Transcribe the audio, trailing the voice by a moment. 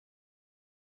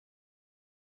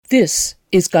This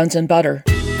is Guns and Butter.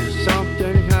 There's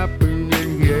something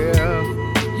happening here.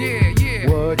 Yeah, yeah.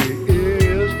 What it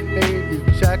is ain't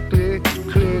exactly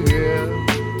clear.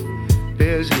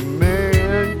 There's a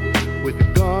man with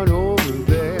a gun over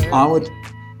there. I would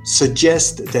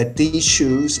suggest that these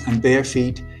shoes and bare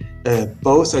feet,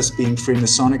 both as being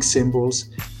Freemasonic symbols,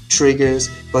 triggers,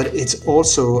 but it's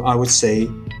also, I would say,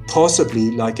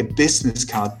 possibly like a business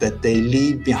card that they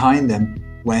leave behind them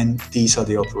when these are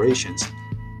the operations.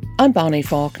 I'm Bonnie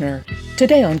Faulkner.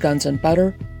 Today on Guns and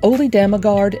Butter, Ole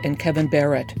Dammegard and Kevin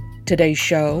Barrett. Today's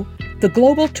show, The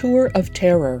Global Tour of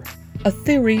Terror, a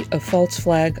theory of false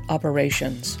flag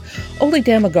operations. Ole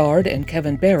Dammegard and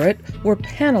Kevin Barrett were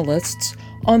panelists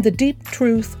on the Deep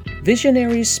Truth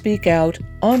Visionaries Speak Out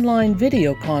online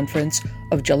video conference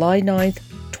of July 9th,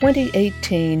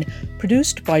 2018,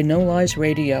 produced by No Lies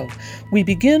Radio. We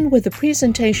begin with a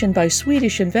presentation by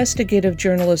Swedish investigative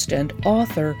journalist and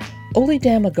author Ole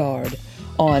Dammegard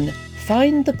on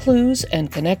Find the Clues and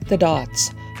Connect the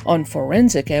Dots, on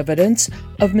forensic evidence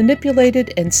of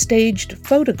manipulated and staged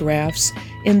photographs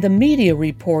in the media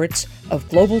reports of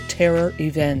global terror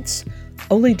events.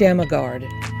 Ole Dammegard.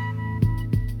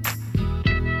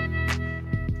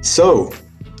 So,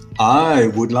 I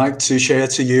would like to share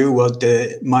to you what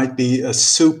might be a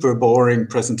super boring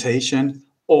presentation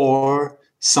or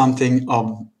something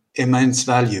of immense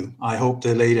value. I hope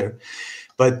the later.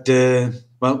 But,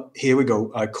 well, here we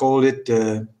go. I call it,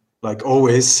 like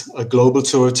always, a global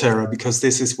tour of terror, because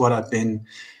this is what I've been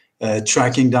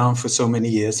tracking down for so many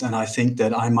years. And I think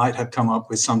that I might have come up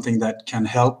with something that can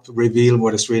help reveal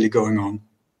what is really going on.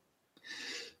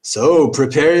 So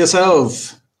prepare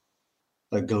yourself.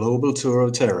 A global tour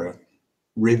of terror,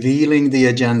 revealing the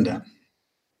agenda.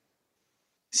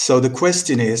 So the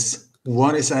question is,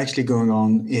 what is actually going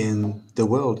on in the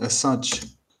world as such?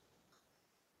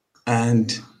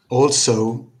 And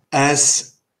also,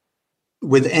 as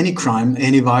with any crime,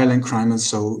 any violent crime and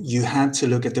so, you have to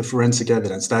look at the forensic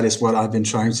evidence. That is what I've been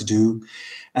trying to do,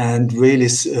 and really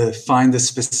find the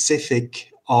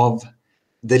specific of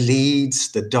the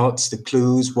leads, the dots, the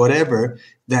clues, whatever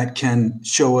that can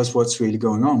show us what's really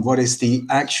going on. What is the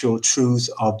actual truth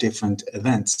of different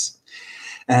events?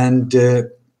 And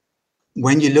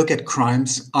when you look at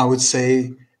crimes, I would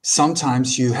say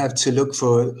sometimes you have to look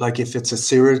for, like if it's a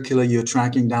serial killer you're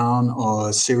tracking down or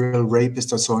a serial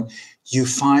rapist or so on, you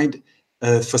find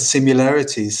for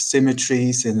similarities,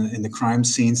 symmetries in the crime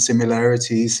scene,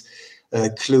 similarities,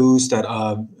 clues that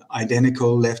are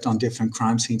identical left on different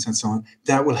crime scenes and so on,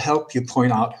 that will help you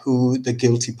point out who the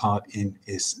guilty part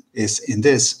is in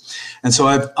this. And so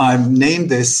I've named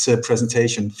this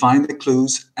presentation, Find the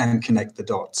Clues and Connect the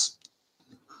Dots.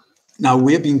 Now,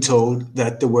 we're being told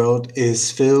that the world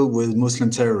is filled with Muslim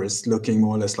terrorists looking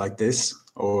more or less like this,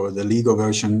 or the legal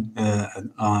version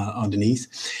underneath.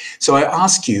 So I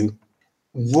ask you,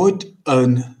 would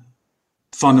an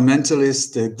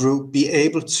fundamentalist group be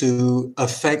able to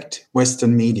affect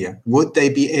Western media? Would they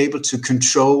be able to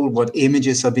control what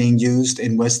images are being used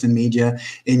in Western media,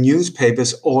 in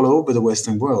newspapers all over the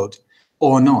Western world,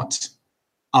 or not?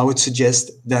 I would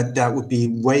suggest that that would be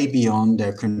way beyond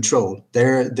their control.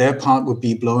 Their part would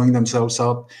be blowing themselves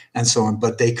up and so on,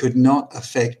 but they could not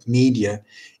affect media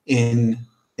in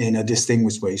a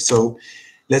distinguished way. So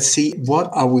let's see, what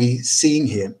are we seeing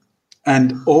here?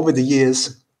 And over the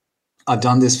years, I've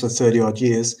done this for 30 odd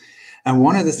years. And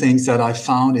one of the things that I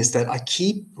found is that I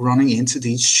keep running into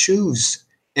these shoes.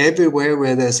 Everywhere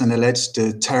where there's an alleged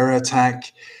terror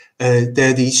attack, there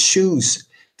are these shoes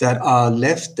that are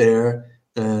left there,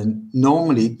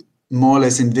 normally more or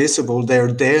less invisible.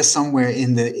 They're there somewhere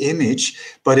in the image,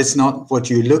 but it's not what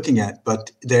you're looking at,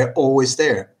 but they're always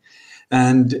there.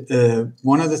 And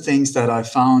one of the things that I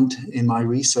found in my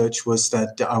research was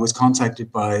that I was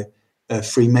contacted by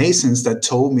Freemasons that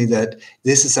told me that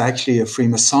this is actually a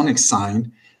Freemasonic sign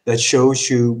that shows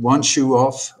you one shoe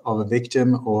off of a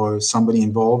victim or somebody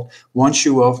involved. One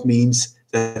shoe off means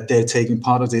that they're taking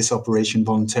part of this operation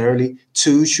voluntarily.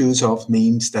 Two shoes off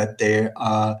means that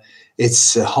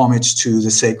it's homage to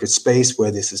the sacred space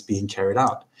where this is being carried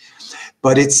out.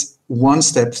 But it's one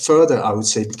step further, I would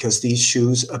say, because these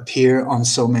shoes appear on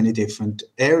so many different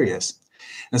areas.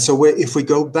 And so if we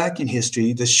go back in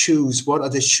history, the shoes, what are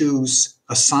the shoes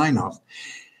a sign of?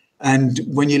 And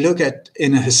when you look at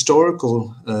in a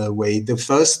historical way, the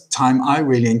first time I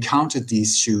really encountered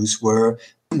these shoes were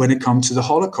when it comes to the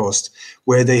Holocaust,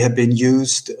 where they have been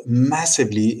used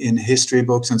massively in history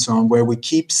books and so on, where we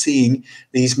keep seeing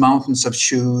these mountains of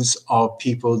shoes of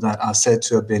people that are said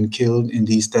to have been killed in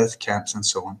these death camps and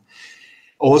so on.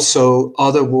 Also,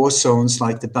 other war zones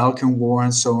like the Balkan War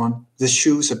and so on, the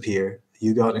shoes appear.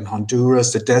 You got in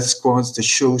Honduras, the death squads, the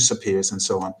shoes appears, and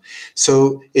so on.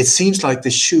 So it seems like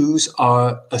the shoes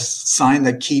are a sign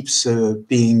that keeps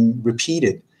being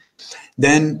repeated.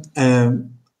 Then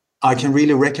I can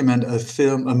really recommend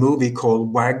a movie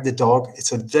called Wag the Dog.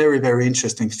 It's a very, very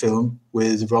interesting film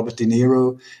with Robert De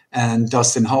Niro and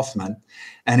Dustin Hoffman.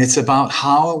 And it's about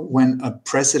how, when a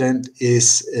president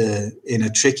is in a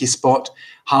tricky spot,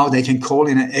 how they can call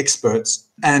in experts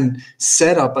and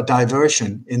set up a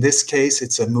diversion. In this case,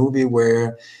 it's a movie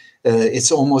where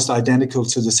it's almost identical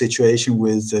to the situation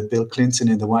with Bill Clinton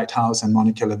in the White House and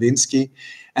Monica Lewinsky,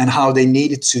 and how they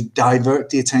needed to divert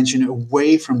the attention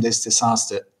away from this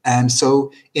disaster. And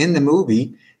so in the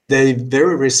movie, they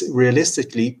very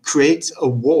realistically create a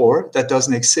war that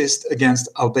doesn't exist against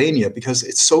Albania, because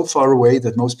it's so far away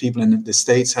that most people in the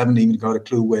States haven't even got a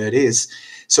clue where it is.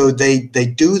 So they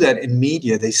do that in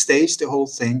media. They stage the whole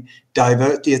thing,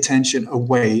 divert the attention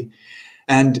away.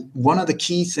 And one of the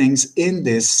key things in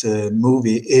this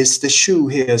movie is the shoe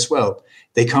here as well.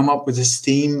 They come up with this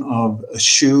theme of a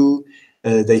shoe.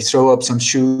 They throw up some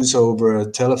shoes over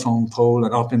a telephone pole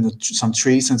and up in some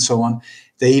trees and so on.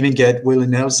 They even get Willie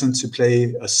Nelson to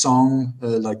play a song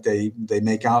like they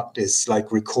make out is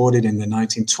like recorded in the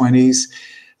 1920s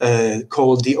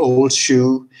called The Old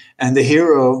Shoe. And the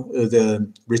hero,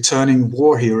 the returning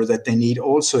war hero that they need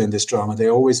also in this drama, they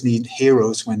always need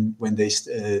heroes when they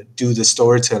do the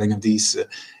storytelling of these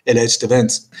alleged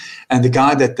events. And the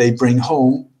guy that they bring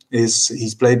home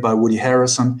he's played by Woody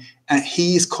Harrelson, and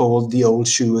he's called The Old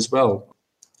Shoe as well.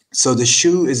 So the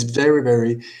shoe is very,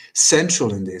 very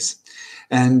central in this.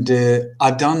 And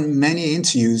I've done many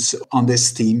interviews on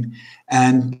this theme.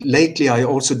 And lately, I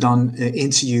also done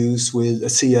interviews with a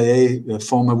CIA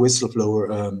former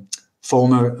whistleblower,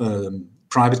 former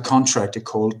private contractor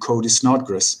called Cody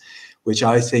Snodgrass, which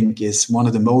I think is one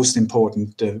of the most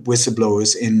important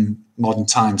whistleblowers in modern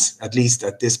times, at least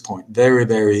at this point. Very,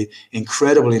 very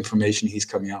incredible information he's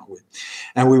coming out with.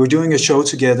 And we were doing a show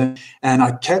together, and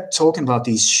I kept talking about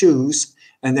these shoes.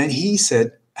 And then he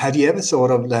said, have you ever thought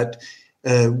of that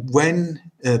when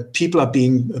people are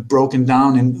being broken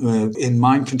down in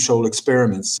mind control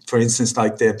experiments, for instance,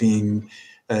 like they're being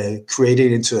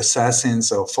created into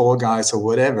assassins or fall guys or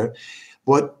whatever,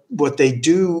 what they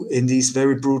do in these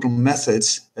very brutal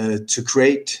methods to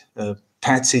create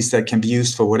patsies that can be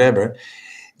used for whatever,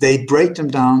 they break them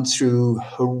down through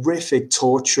horrific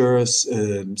tortures,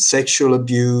 sexual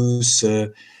abuse,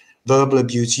 verbal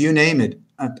abuse, you name it,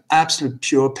 absolute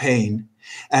pure pain.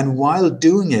 And while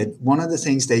doing it, one of the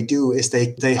things they do is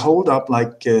they hold up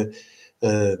like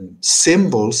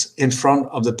symbols in front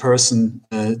of the person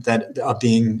that are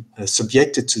being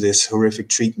subjected to this horrific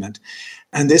treatment.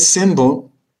 And this symbol,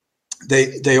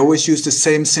 they always use the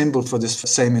same symbol for this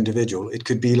same individual. It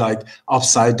could be like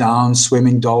upside down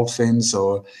swimming dolphins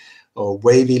or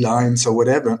wavy lines or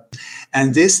whatever.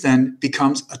 And this then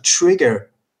becomes a trigger,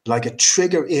 like a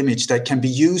trigger image that can be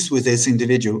used with this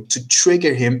individual to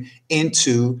trigger him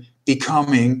into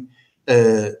becoming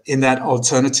in that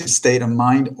alternative state of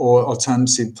mind, or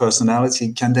alternative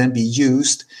personality can then be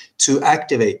used to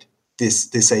activate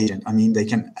this agent. I mean, they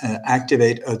can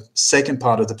activate a second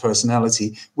part of the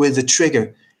personality with the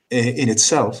trigger in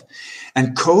itself.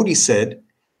 And Cody said,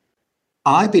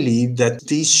 I believe that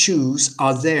these shoes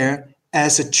are there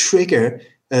as a trigger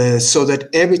so that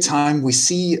every time we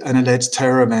see an alleged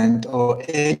terror event or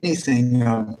anything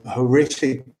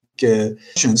horrific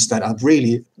actions that are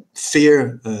really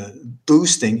fear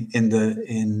boosting in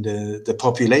the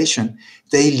population,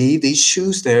 they leave these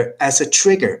shoes there as a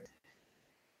trigger.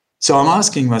 So I'm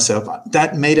asking myself,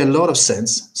 that made a lot of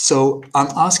sense. So I'm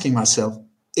asking myself,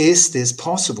 is this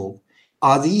possible?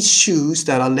 Are these shoes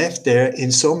that are left there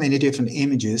in so many different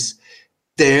images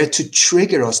there to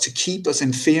trigger us, to keep us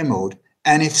in fear mode?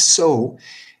 And if so,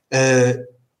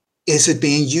 is it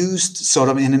being used sort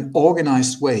of in an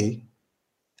organized way?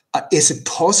 Is it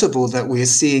possible that we're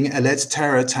seeing alleged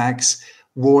terror attacks,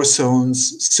 war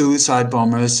zones, suicide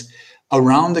bombers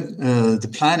around the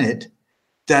planet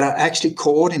that are actually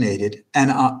coordinated and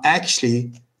are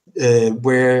actually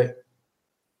where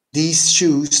these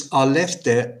shoes are left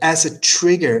there as a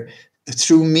trigger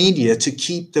through media to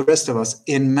keep the rest of us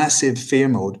in massive fear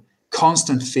mode,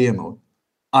 constant fear mode?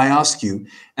 I ask you,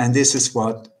 and this is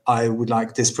what I would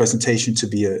like this presentation to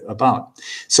be about.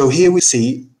 So here we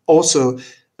see also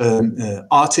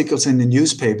articles in the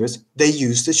newspapers, they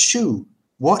use the shoe.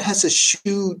 What has a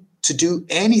shoe to do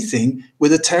anything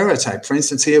with a terror attack? For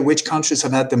instance, here, which countries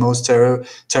have had the most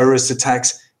terrorist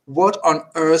attacks? What on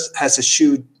earth has a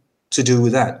shoe to do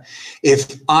with that?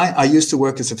 If I used to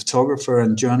work as a photographer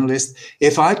and journalist,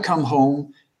 if I'd come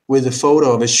home with a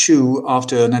photo of a shoe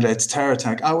after an alleged terror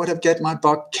attack, I would have get my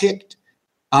butt kicked.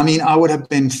 I mean, I would have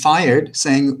been fired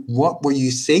saying, what were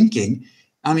you thinking?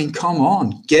 I mean, come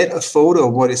on, get a photo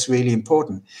of what is really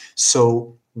important.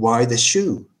 So why the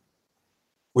shoe?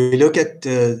 We look at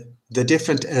the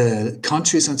different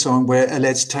countries and so on where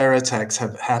alleged terror attacks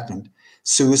have happened,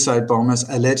 suicide bombers,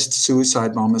 alleged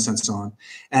suicide bombers, and so on.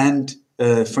 And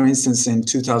for instance, in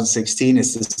 2016,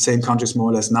 it's the same countries more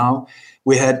or less now.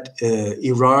 We had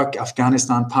Iraq,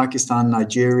 Afghanistan, Pakistan,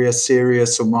 Nigeria, Syria,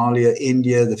 Somalia,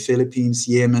 India, the Philippines,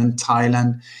 Yemen,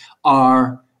 Thailand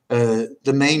are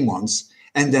the main ones.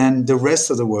 And then the rest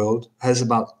of the world has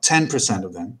about 10%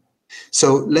 of them.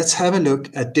 So let's have a look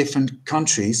at different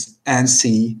countries and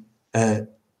see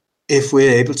if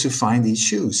we're able to find these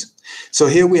shoes. So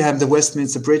here we have the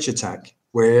Westminster Bridge attack,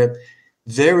 where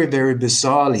very, very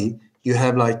bizarrely, you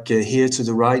have like here to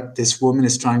the right, this woman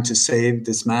is trying to save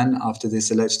this man after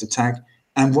this alleged attack.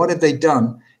 And what have they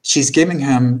done? She's giving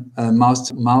him mouth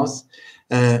to mouth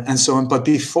and so on. But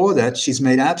before that, she's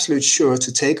made absolute sure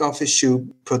to take off his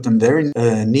shoe, put them very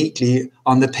neatly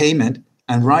on the pavement,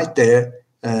 and right there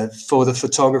for the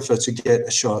photographer to get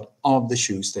a shot of the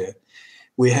shoes there.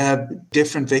 We have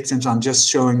different victims. I'm just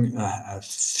showing a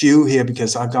few here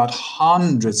because I've got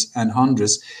hundreds and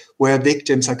hundreds where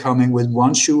victims are coming with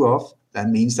one shoe off. That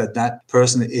means that that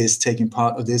person is taking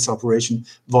part of this operation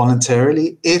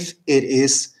voluntarily, if it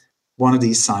is one of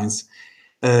these signs.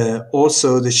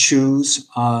 Also, the shoes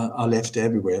are left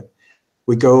everywhere.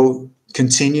 We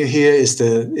continue here.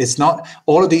 It's not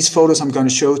all of these photos I'm going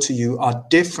to show to you are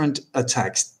different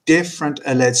attacks, different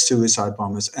alleged suicide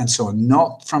bombers, and so on,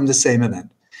 not from the same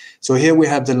event. So here we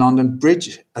have the London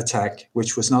Bridge attack,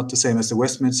 which was not the same as the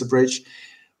Westminster Bridge.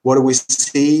 What do we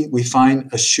see? We find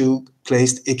a shoe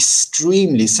placed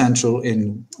extremely central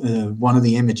in one of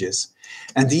the images.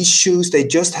 And these shoes, they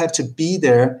just have to be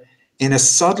there in a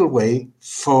subtle way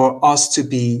for our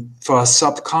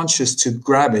subconscious to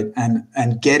grab it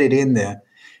and get it in there.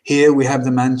 Here we have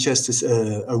the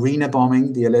Manchester arena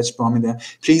bombing, the alleged bombing there.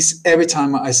 Please, every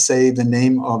time I say the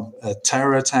name of a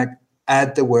terror attack,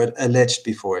 add the word alleged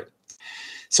before it.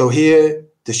 So here,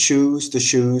 the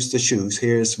shoes.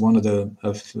 Here's one of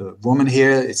the woman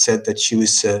here. It said that she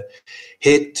was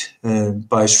hit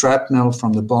by shrapnel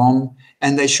from the bomb,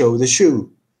 and they show the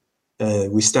shoe.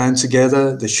 We stand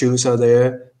together, the shoes are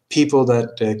there. People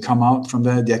that come out from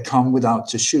there, they come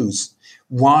without the shoes.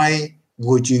 Why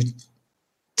would you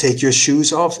take your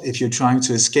shoes off if you're trying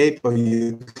to escape or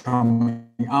you're coming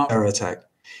out of an attack?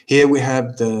 Here we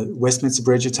have the Westminster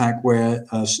Bridge attack where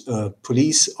a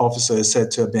police officer is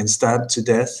said to have been stabbed to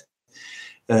death,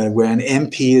 where an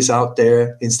MP is out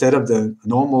there instead of the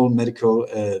normal medical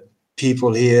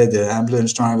people here, the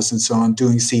ambulance drivers and so on,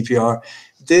 doing CPR.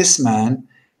 This man,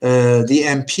 the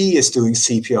MP, is doing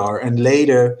CPR and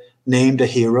later named a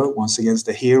hero, once again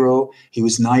the hero. He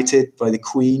was knighted by the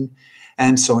Queen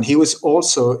and so on. He was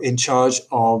also in charge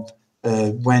of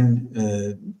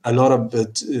when a lot of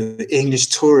English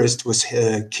tourists was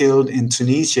killed in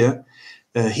Tunisia.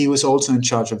 He was also in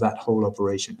charge of that whole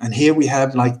operation. And here we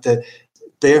have like the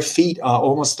bare feet are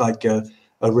almost like a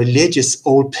religious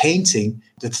old painting.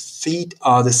 The feet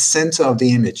are the center of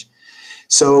the image.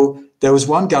 So there was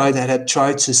one guy that had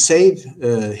tried to save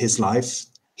his life.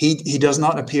 He does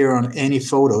not appear on any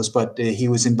photos, but he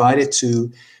was invited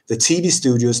to the TV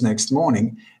studios next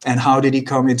morning. And how did he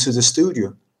come into the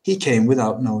studio? He came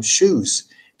without no shoes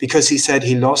because he said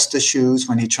he lost the shoes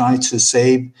when he tried to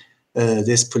save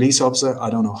this police officer.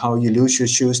 I don't know how you lose your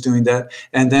shoes doing that.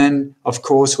 And then, of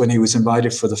course, when he was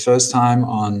invited for the first time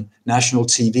on national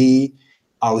TV,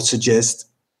 I would suggest,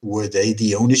 were they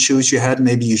the only shoes you had?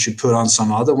 Maybe you should put on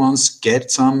some other ones,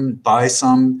 get some, buy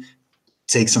some,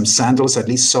 take some sandals, at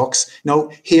least socks.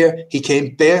 No, here he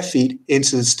came bare feet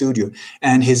into the studio,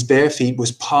 and his bare feet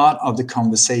was part of the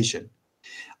conversation.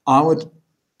 I would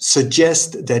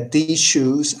suggest that these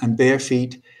shoes and bare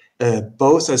feet,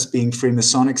 both as being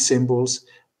Freemasonic symbols,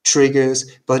 triggers,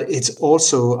 but it's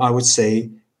also, I would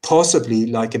say, possibly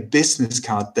like a business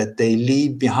card that they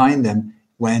leave behind them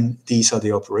when these are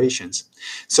the operations.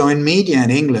 So in media in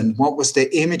England, what was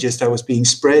the images that was being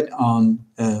spread on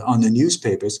the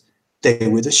newspapers? They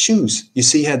were the shoes. You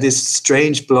see how this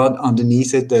strange blood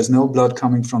underneath it. There's no blood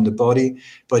coming from the body,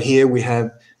 but here we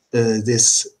have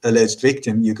this alleged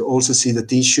victim. You can also see that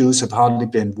these shoes have hardly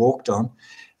been walked on.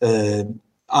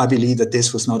 I believe that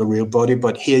this was not a real body,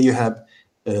 but here you have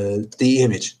the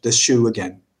image, the shoe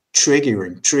again,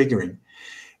 triggering.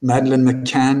 Madeleine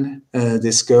McCann,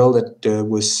 this girl that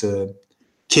was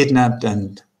kidnapped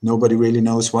and nobody really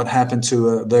knows what happened to,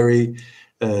 a very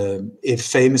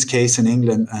famous case in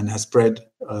England and has spread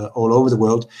all over the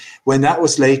world. When that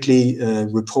was lately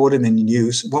reported in the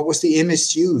news, what was the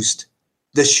image used?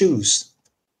 The shoes.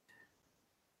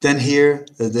 Then here,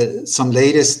 some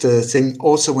latest thing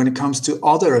also when it comes to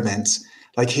other events.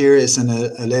 Like here is an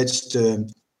alleged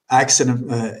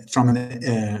accident from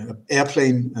an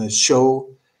airplane show,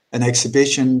 an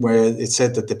exhibition where it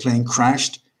said that the plane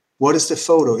crashed. What is the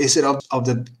photo? Is it of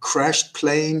the crashed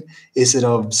plane? Is it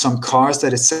of some cars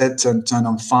that is said to turn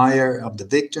on fire, of the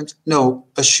victims? No,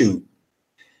 a shoe.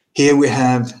 Here we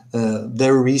have,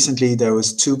 very recently, there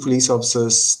was 2 police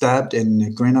officers stabbed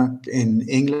in Greenock in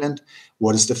England.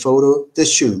 What is the photo? The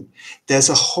shoe. There's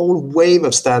a whole wave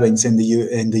of stabbings in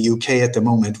the UK at the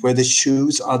moment where the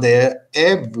shoes are there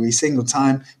every single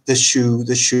time. The shoe,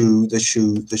 the shoe, the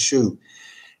shoe, the shoe.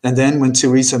 And then when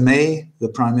Theresa May, the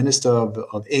Prime Minister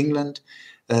of England,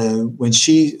 when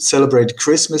she celebrated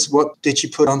Christmas, what did she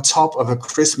put on top of a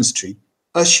Christmas tree?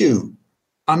 A shoe.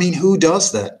 I mean, who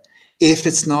does that? If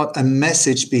it's not a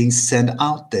message being sent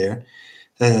out there,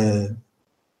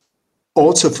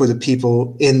 also for the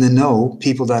people in the know,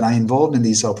 people that are involved in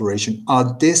these operations,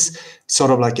 are this sort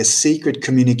of like a secret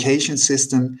communication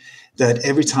system that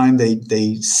every time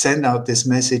they send out this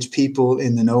message, people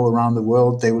in the know around the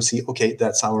world, they will see, okay,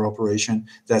 that's our operation,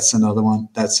 that's another one,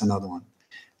 that's another one.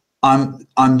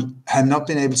 Have not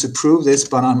been able to prove this,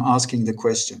 but I'm asking the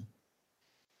question.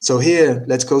 So here,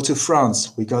 let's go to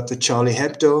France. We got the Charlie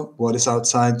Hebdo. What is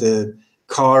outside the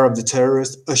car of the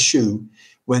terrorist? A shoe.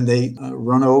 When they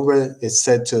run over, they've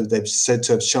said to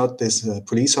have shot this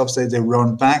police officer. They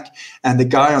run back, and the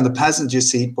guy on the passenger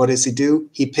seat, what does he do?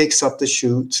 He picks up the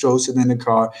shoe, throws it in the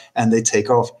car, and they take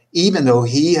off, even though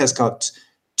he has got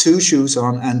 2 shoes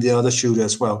on and the other shoe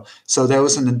as well. So there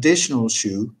was an additional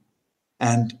shoe,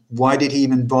 and why did he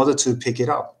even bother to pick it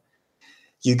up?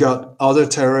 You got other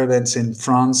terror events in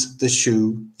France, the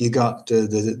shoe. You got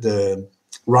the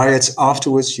riots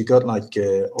afterwards. You got like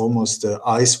almost the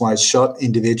eyes wide shut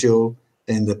individual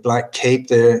in the black cape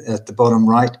there at the bottom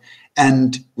right,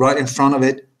 and right in front of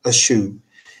it, a shoe.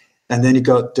 And then you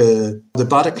got the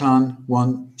Bataclan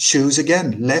one, shoes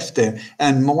again, left there,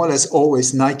 and more or less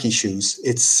always Nike shoes.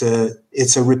 It's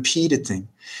a repeated thing.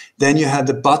 Then you had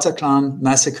the Bataclan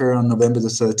massacre on November the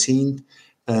 13th,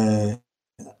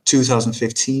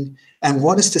 2015. And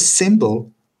what is the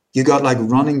symbol? You got like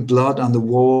running blood on the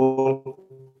wall,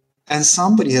 and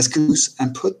somebody has goose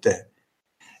and put there.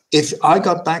 If I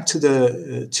got back to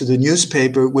the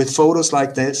newspaper with photos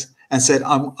like this and said,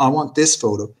 I want this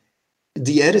photo,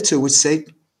 the editor would say,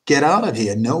 get out of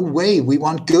here. No way. We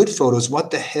want good photos.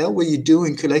 What the hell were you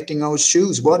doing collecting those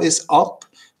shoes? What is up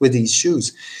with these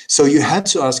shoes? So you had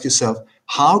to ask yourself,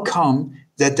 how come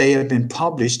that they have been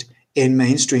published in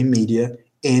mainstream media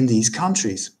in these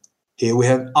countries? Here we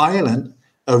have Ireland,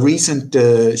 a recent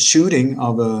shooting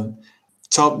of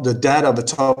the dad of a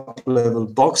top-level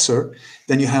boxer.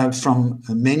 Then you have from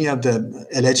many of the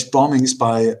alleged bombings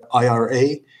by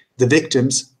IRA, the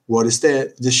victims. What is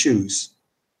there? The shoes.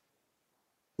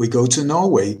 We go to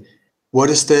Norway. What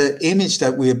is the image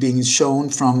that we are being shown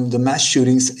from the mass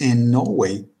shootings in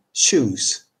Norway?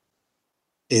 Shoes.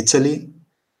 Italy.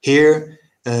 Here,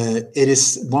 it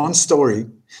is one story.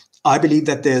 I believe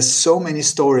that there's so many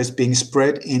stories being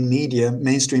spread in media,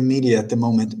 mainstream media at the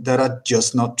moment, that are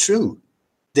just not true.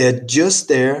 They're just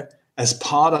there as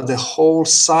part of the whole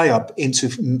psyop into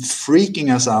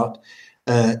freaking us out,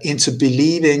 into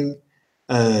believing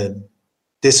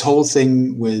this whole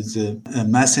thing with a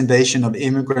mass invasion of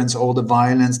immigrants, all the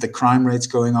violence, the crime rates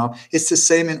going up. It's the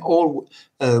same in all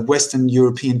Western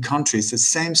European countries, the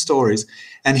same stories.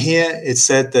 And here it's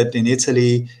said that in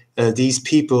Italy, these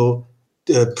people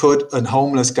put a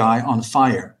homeless guy on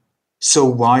fire. So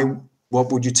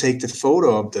what would you take the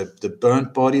photo of? The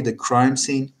burnt body, the crime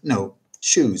scene? No,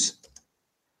 shoes.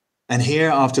 And here,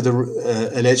 after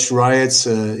the alleged riots,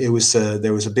 there was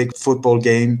a big football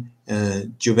game,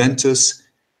 Juventus.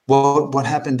 What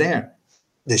happened there?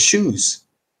 The shoes.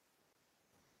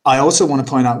 I also want to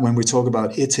point out when we talk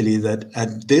about Italy that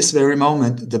at this very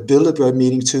moment, the Bilderberg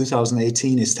meeting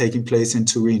 2018 is taking place in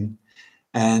Turin.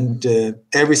 And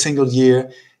every single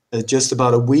year, just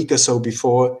about a week or so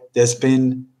before, there's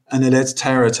been an alleged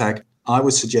terror attack. I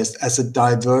would suggest as a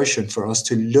diversion for us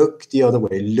to look the other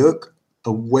way, look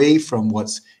away from what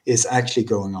is actually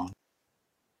going on.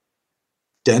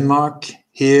 Denmark,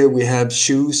 here we have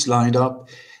shoes lined up.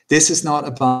 This is not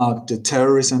about the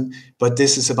terrorism, but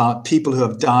this is about people who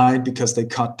have died because they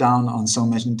cut down on so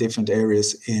many different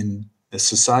areas in a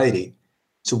society.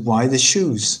 So why the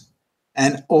shoes?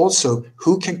 And also,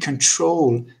 who can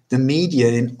control the media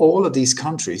in all of these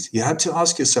countries? You have to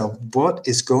ask yourself, what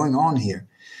is going on here?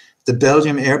 The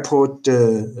Belgium airport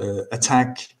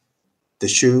attack, the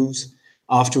shoes.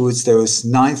 Afterwards, there was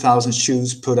 9,000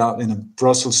 shoes put out in a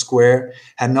Brussels square,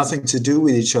 had nothing to do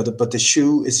with each other, but the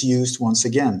shoe is used once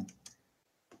again.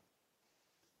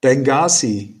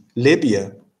 Benghazi,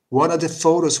 Libya, what are the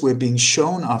photos we're being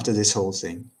shown after this whole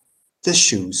thing? The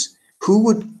shoes. Who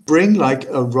would bring like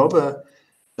a rubber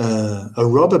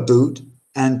boot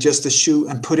and just a shoe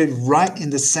and put it right in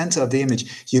the center of the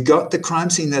image? You got the crime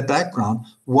scene in the background.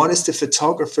 What is the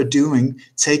photographer doing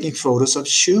taking photos of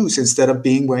shoes instead of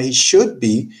being where he should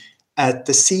be at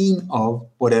the scene of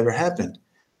whatever happened?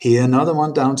 Here, another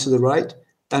one down to the right,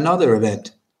 another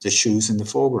event, the shoes in the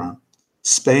foreground.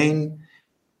 Spain,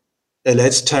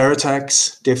 alleged terror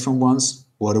attacks, different ones.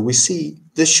 What do we see?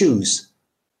 The shoes.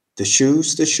 The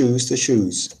shoes, the shoes, the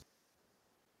shoes.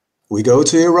 We go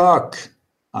to Iraq.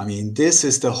 I mean, this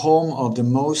is the home of the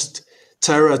most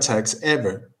terror attacks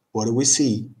ever. What do we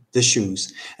see? The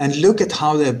shoes. And look at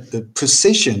how they're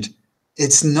positioned.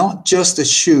 It's not just a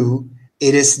shoe.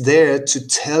 It is there to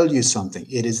tell you something.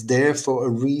 It is there for a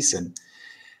reason.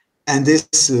 And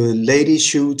this lady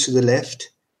shoe to the left,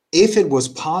 if it was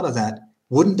part of that,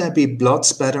 wouldn't there be blood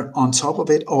spatter on top of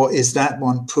it? Or is that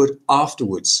one put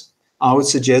afterwards? I would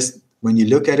suggest when you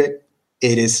look at it,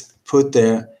 it is put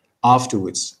there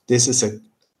afterwards. This is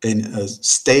in a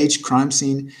staged crime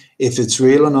scene. If it's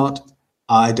real or not,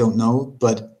 I don't know,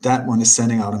 but that one is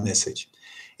sending out a message.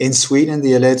 In Sweden,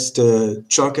 the alleged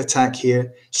truck attack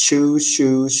here, shoes,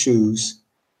 shoes, shoes.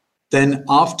 Then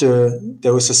after,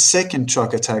 there was a second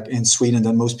truck attack in Sweden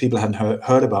that most people haven't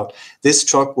heard about. This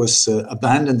truck was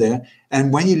abandoned there.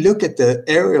 And when you look at the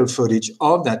aerial footage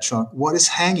of that truck, what is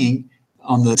hanging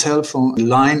on the telephone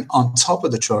line on top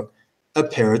of the truck? A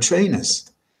pair of trainers.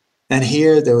 And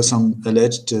here there were some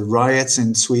alleged riots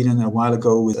in Sweden a while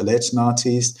ago with alleged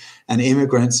Nazis and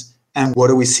immigrants. And what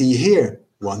do we see here?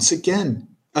 Once again,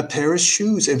 a pair of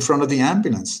shoes in front of the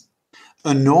ambulance.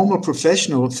 A normal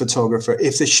professional photographer,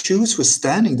 if the shoes were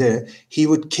standing there, he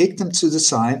would kick them to the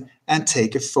side and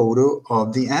take a photo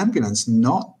of the ambulance,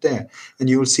 not there. And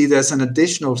you will see there's an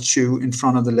additional shoe in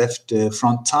front of the left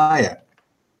front tire.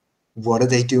 What are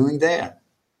they doing there?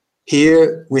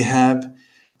 Here we have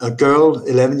a girl,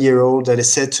 11-year-old, that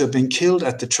is said to have been killed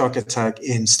at the truck attack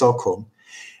in Stockholm.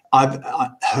 I've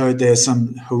heard there's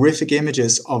some horrific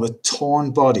images of a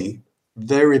torn body,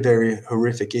 very, very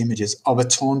horrific images of a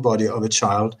torn body of a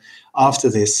child after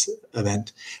this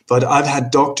event. But I've had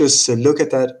doctors look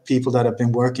at that, people that have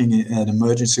been working at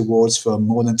emergency wards for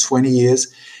more than 20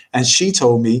 years. And she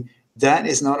told me that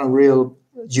is not a real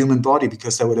human body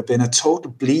because there would have been a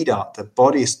total bleed out. The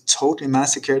body is totally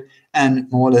massacred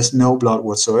and more or less no blood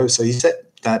whatsoever. So he said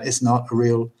that is not a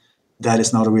real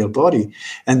body.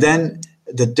 And then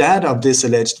the dad of this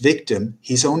alleged victim,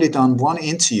 he's only done one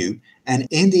interview. And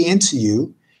in the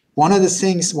interview, one of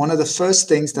the first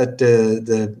things that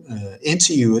the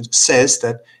interviewer says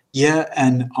that, yeah,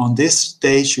 and on this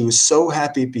day she was so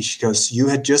happy because you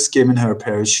had just given her a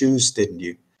pair of shoes, didn't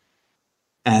you?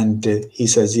 And he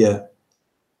says, yeah.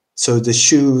 So the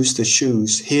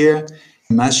shoes. Here,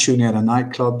 mass shooting at a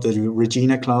nightclub, the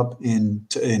Regina Club in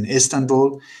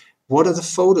Istanbul. What are the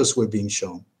photos we're being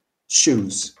shown?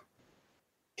 Shoes.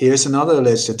 Here's another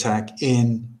alleged attack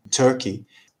in Turkey.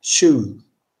 Shoe.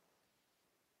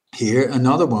 Here,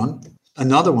 another one.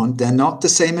 They're not the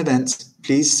same events.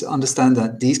 Please understand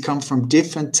that. These come from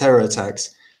different terror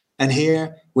attacks. And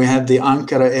here we have the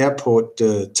Ankara airport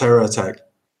terror attack.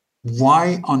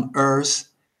 Why on earth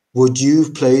would you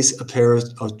place a pair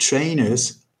of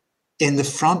trainers in the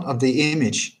front of the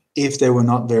image if they were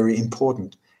not very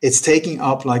important? It's taking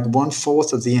up like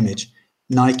 1/4 of the image.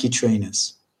 Nike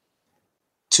trainers.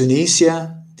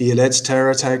 Tunisia, the alleged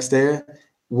terror attacks there.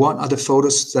 What are the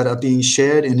photos that are being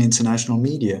shared in international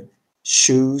media?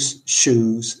 Shoes,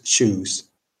 shoes, shoes.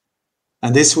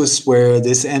 And this was where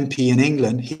this MP in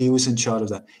England, he was in charge of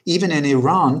that. Even in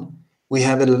Iran, we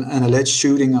have an alleged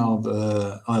shooting of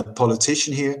a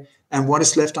politician here. And what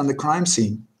is left on the crime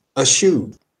scene? A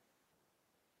shoe.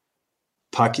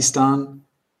 Pakistan.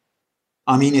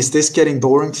 I mean, is this getting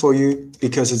boring for you?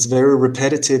 Because it's very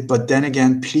repetitive. But then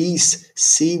again, please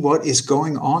see what is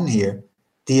going on here.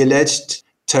 The alleged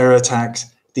terror attacks,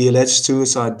 the alleged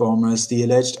suicide bombers, the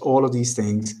alleged all of these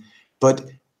things. But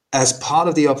as part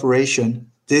of the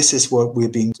operation, this is what we're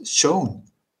being shown.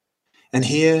 And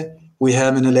here we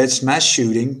have an alleged mass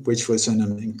shooting, which was an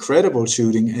incredible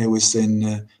shooting. It was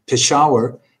in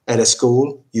Peshawar at a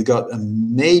school. You got a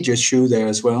major shoe there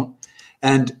as well.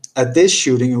 And at this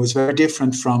shooting, it was very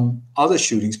different from other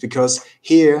shootings because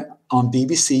here on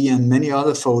BBC and many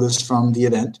other photos from the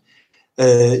event,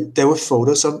 there were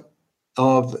photos of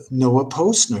of Noah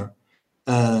Posner,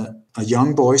 a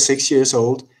young boy, 6 years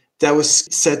old, that was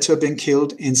said to have been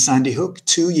killed in Sandy Hook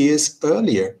 2 years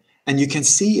earlier. And you can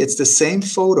see it's the same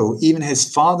photo. Even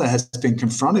his father has been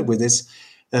confronted with this,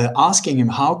 asking him,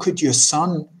 how could your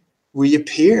son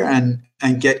reappear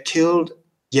and get killed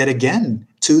yet again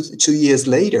 2 years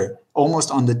later,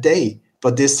 almost on the day,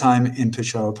 but this time in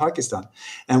Peshawar, Pakistan.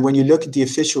 And when you look at the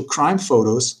official crime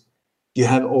photos, you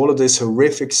have all of this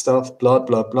horrific stuff, blood,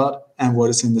 blood, blood, and what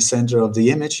is in the center of the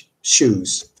image?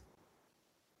 Shoes.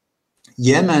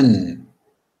 Yemen.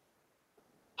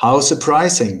 How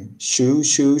surprising. Shoes,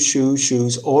 shoes, shoes,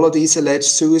 shoes. All of these alleged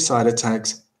suicide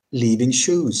attacks leaving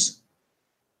shoes.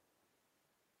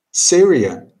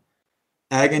 Syria.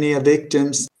 Agony of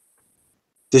victims.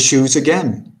 The shoes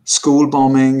again. School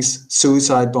bombings,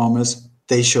 suicide bombers,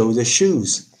 they show the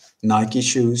shoes. Nike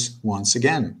shoes once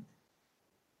again.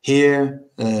 Here,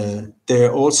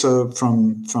 they're also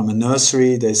from a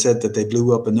nursery. They said that they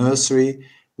blew up a nursery.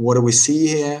 What do we see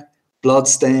here? Blood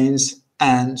stains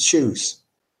and shoes.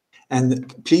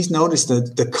 And please notice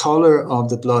that the color of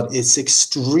the blood is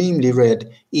extremely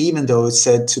red, even though it's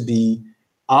said to be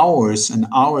hours and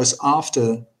hours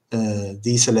after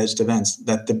these alleged events,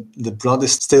 that the blood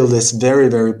is still this very,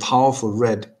 very powerful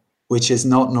red, which is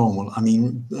not normal. I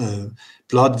mean,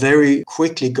 blood very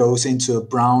quickly goes into a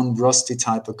brown, rusty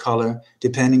type of color,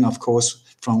 depending, of course,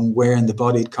 from where in the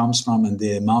body it comes from and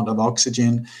the amount of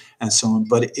oxygen and so on.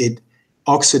 But it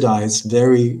oxidizes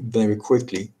very, very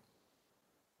quickly.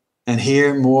 And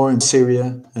here, more in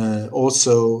Syria,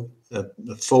 also a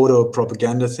photo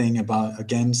propaganda thing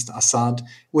against Assad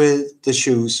with the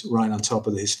shoes right on top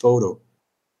of this photo.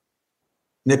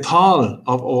 Nepal,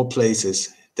 of all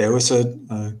places, there was a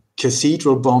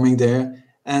cathedral bombing there.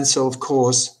 And so, of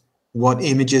course, what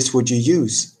images would you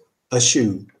use? A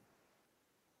shoe.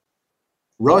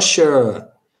 Russia.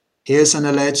 Here's an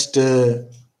alleged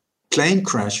plane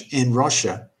crash in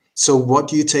Russia. So what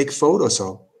do you take photos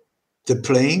of? The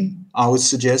plane, I would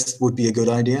suggest, would be a good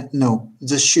idea. No,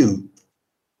 the shoe.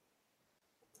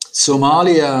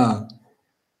 Somalia.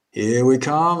 Here we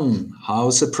come. How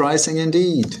surprising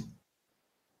indeed.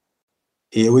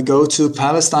 Here we go to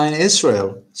Palestine,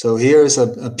 Israel. So here is a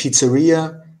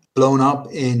pizzeria blown up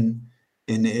in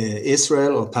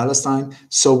Israel or Palestine.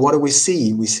 So what do we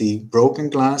see? We see broken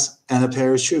glass and a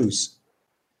pair of shoes.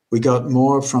 We got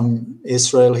more from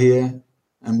Israel here.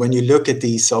 And when you look at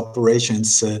these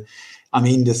operations, I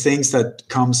mean, the things that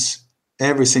comes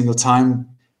every single time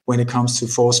when it comes to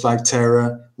false flag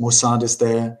terror, Mossad is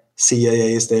there,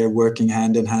 CIA is there working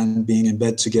hand in hand, being in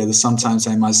bed together, sometimes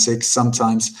MI6,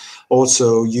 sometimes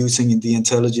also using the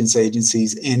intelligence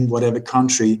agencies in whatever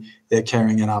country they're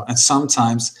carrying it out. And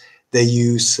sometimes they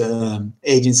use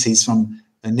agencies from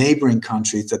neighboring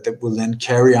countries that will then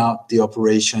carry out the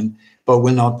operation, but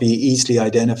will not be easily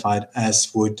identified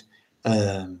as would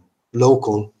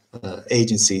local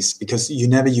agencies, because you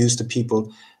never use the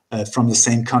people from the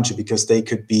same country, because they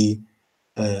could be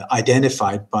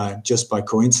identified just by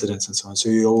coincidence and so on. So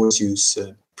you always use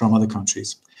from other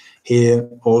countries. Here,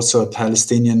 also a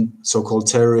Palestinian so-called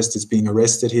terrorist is being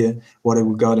arrested here. What have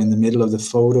we got in the middle of the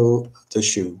photo? The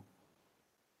shoe.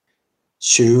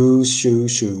 Shoes,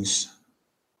 shoes, shoes.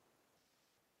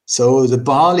 So the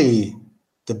Bali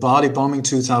bombing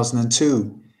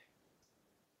 2002.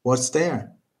 What's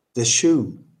there? The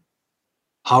shoe.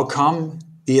 How come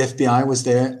the FBI was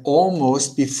there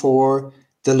almost before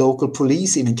the local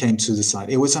police even came to the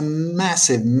site? It was a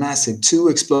massive, massive 2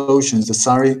 explosions, the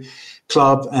Sari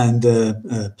Club and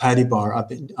the Paddy Bar.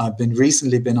 I've been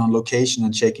recently been on location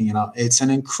and checking it out. It's an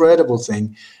incredible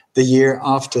thing. The year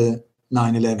after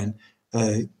 9/11,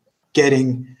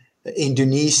 getting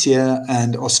Indonesia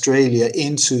and Australia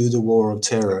into the war of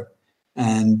terror,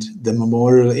 and the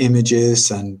memorial images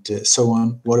and so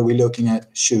on. What are we looking at?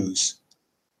 Shoes.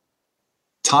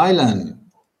 Thailand.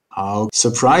 How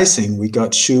surprising, we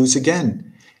got shoes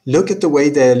again. Look at the way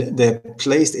they're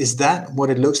placed. Is that what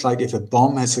it looks like if a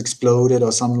bomb has exploded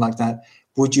or something like that?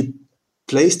 Would you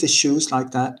place the shoes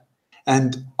like that?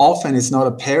 And often it's not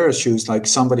a pair of shoes, like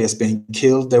somebody has been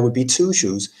killed, there would be 2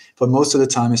 shoes, but most of the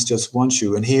time it's just 1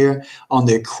 shoe. And here on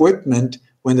the equipment,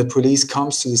 when the police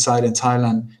comes to the site in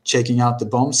Thailand, checking out the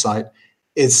bomb site,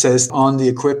 it says on the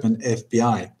equipment,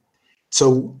 FBI.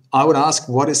 So I would ask,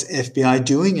 what is FBI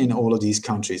doing in all of these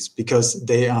countries? Because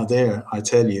they are there, I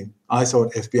tell you. I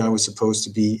thought FBI was supposed to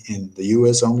be in the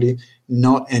US only,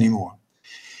 not anymore.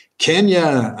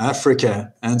 Kenya,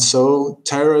 Africa, and so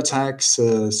terror attacks,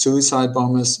 suicide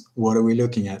bombers, what are we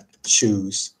looking at?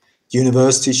 Shoes.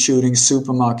 University shootings,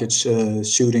 supermarket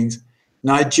shootings.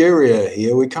 Nigeria,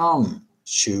 here we come.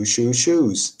 Shoes, shoes,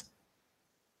 shoes.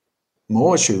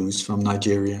 more shoes from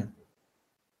Nigeria.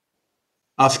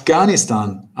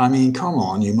 Afghanistan, I mean, come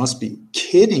on, you must be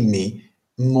kidding me.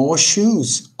 More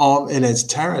shoes of alleged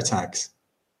terror attacks.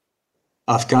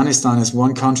 Afghanistan is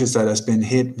one country that has been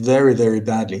hit very, very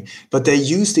badly. But they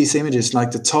use these images,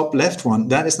 like the top left one.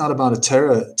 That is not about a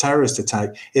terrorist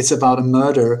attack. It's about a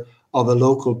murder of a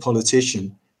local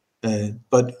politician.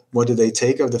 But what do they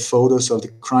take of the photos of the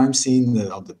crime scene,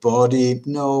 of the body?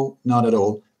 No, not at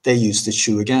all. They use the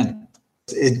shoe again.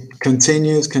 It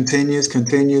continues,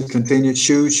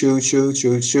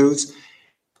 shoes.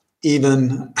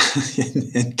 Even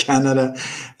in Canada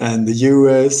and the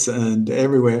US and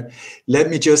everywhere.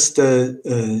 Let me just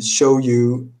show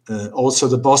you also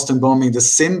the Boston bombing. The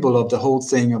symbol of the whole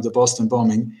thing of the Boston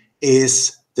bombing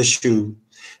is the shoe.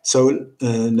 So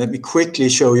let me quickly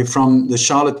show you from the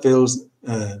Charlottesville's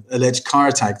alleged car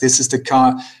attack. This is the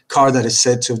car that is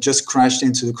said to have just crashed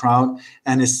into the crowd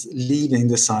and is leaving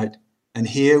the site. And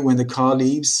here, when the car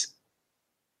leaves,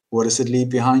 what does it leave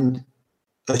behind?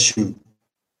 A shoe.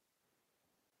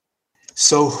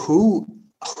 So who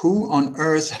on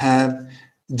earth have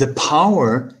the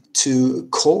power to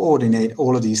coordinate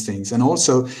all of these things? And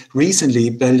also recently,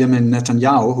 Benjamin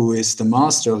Netanyahu, who is the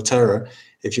master of terror,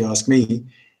 if you ask me,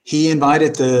 he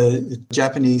invited the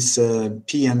Japanese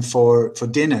PM for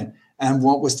dinner. And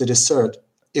what was the dessert?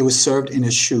 It was served in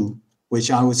a shoe, which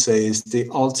I would say is the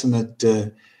ultimate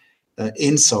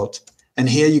insult. And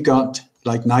here you got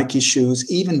like Nike shoes,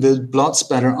 even with blood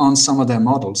spatter on some of their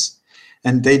models.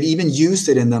 And they've even used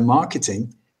it in their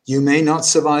marketing. You may not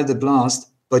survive the blast,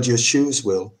 but your shoes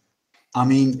will. I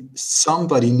mean,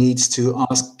 somebody needs to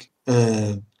ask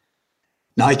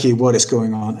Nike what is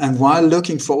going on. And while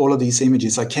looking for all of these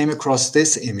images, I came across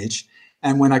this image.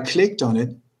 And when I clicked on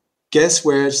it, guess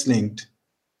where it's linked?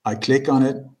 I click on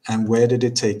it, and where did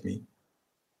it take me?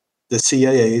 The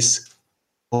CIA's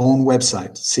own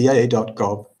website,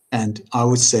 cia.gov. And I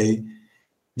would say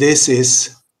this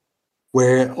is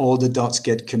where all the dots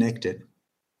get connected.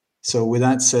 So with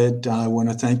that said, I want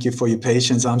to thank you for your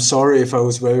patience. I'm sorry if I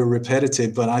was very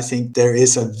repetitive, but I think there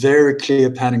is a very clear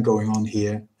pattern going on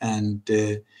here. And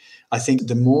I think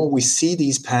the more we see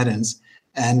these patterns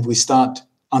and we start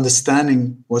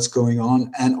understanding what's going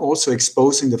on and also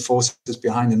exposing the forces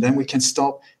behind them, then we can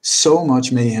stop so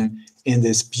much mayhem in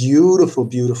this beautiful,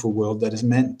 beautiful world that is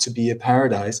meant to be a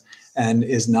paradise and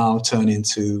is now turned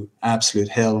into absolute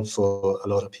hell for a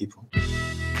lot of people.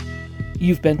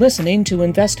 You've been listening to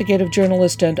investigative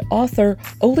journalist and author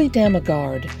Ole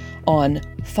Dammegard on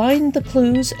Find the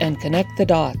Clues and Connect the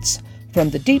Dots from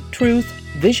the Deep Truth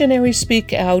Visionary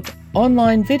Speak Out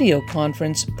online video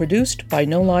conference produced by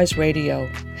No Lies Radio.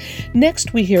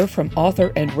 Next, we hear from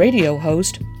author and radio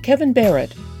host Kevin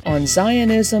Barrett on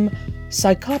Zionism,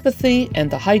 psychopathy,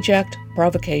 and the hijacked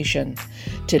provocation.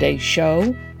 Today's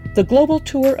show, The Global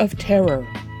Tour of Terror,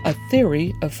 a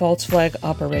theory of false flag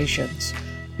operations.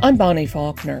 I'm Bonnie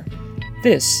Faulkner.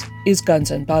 This is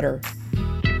Guns and Butter.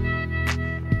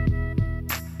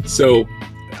 So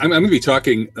I'm going to be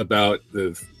talking about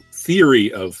the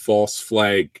theory of false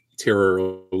flag terror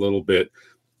a little bit.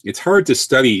 It's hard to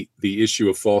study the issue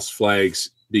of false flags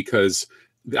because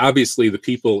obviously the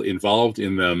people involved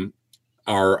in them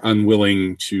are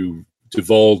unwilling to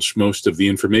divulge most of the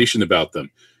information about them.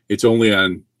 It's only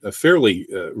on a fairly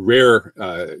rare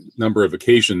number of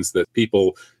occasions that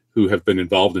people who have been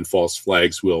involved in false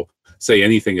flags will say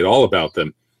anything at all about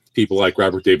them. People like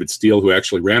Robert David Steele, who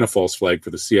actually ran a false flag for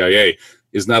the CIA,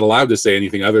 is not allowed to say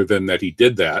anything other than that he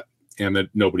did that and that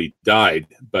nobody died,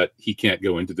 but he can't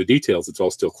go into the details. It's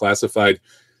all still classified.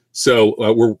 So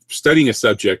we're studying a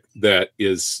subject that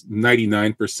is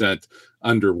 99%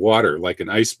 underwater, like an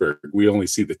iceberg. We only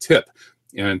see the tip.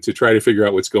 And to try to figure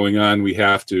out what's going on, we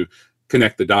have to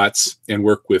connect the dots and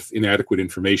work with inadequate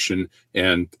information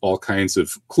and all kinds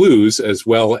of clues, as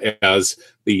well as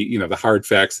the hard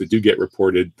facts that do get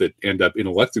reported that end up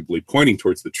ineluctably pointing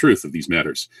towards the truth of these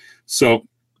matters. So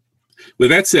with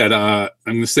that said, I'm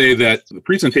going to say that the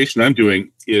presentation I'm doing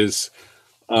is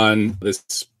on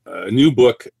this new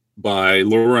book by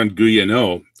Laurent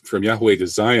Guyénot, From Yahweh to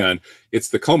Zion. It's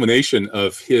the culmination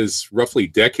of his roughly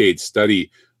decade study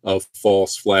of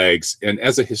false flags. And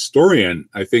as a historian,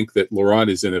 I think that Laurent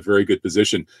is in a very good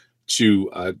position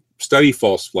to study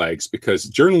false flags, because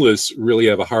journalists really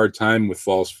have a hard time with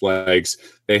false flags.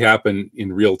 They happen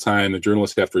in real time. The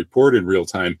journalists have to report in real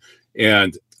time.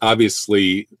 And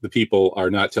obviously, the people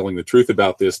are not telling the truth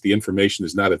about this. The information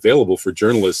is not available for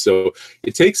journalists. So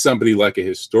it takes somebody like a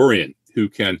historian who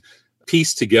can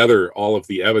piece together all of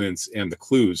the evidence and the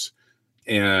clues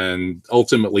and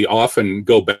ultimately often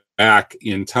go back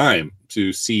in time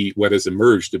to see what has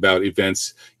emerged about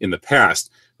events in the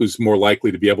past, who's more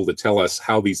likely to be able to tell us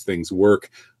how these things work,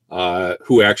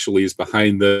 who actually is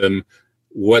behind them,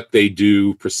 what they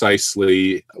do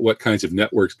precisely, what kinds of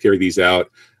networks carry these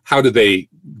out, how do they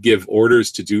give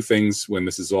orders to do things when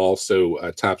this is all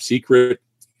so top secret?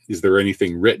 Is there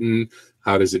anything written?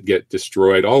 How does it get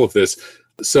destroyed? All of this.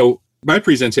 So my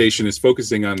presentation is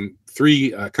focusing on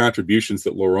three contributions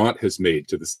that Laurent has made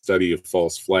to the study of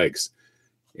false flags.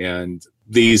 And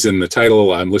these, in the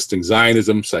title, I'm listing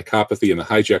Zionism, Psychopathy, and the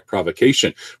Hijack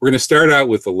Provocation. We're going to start out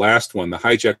with the last one, the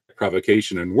Hijack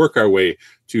Provocation, and work our way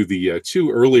to the two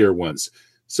earlier ones.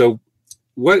 So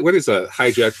what is a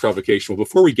hijack provocation? Well,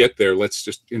 before we get there, let's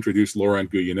just introduce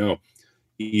Laurent Guyénot.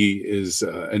 He is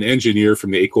an engineer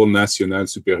from the École Nationale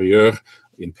Supérieure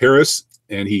in Paris,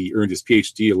 and he earned his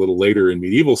PhD a little later in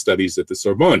medieval studies at the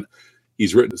Sorbonne.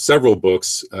 He's written several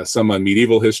books, some on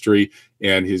medieval history,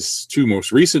 and his two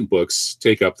most recent books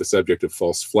take up the subject of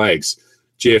false flags.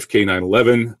 JFK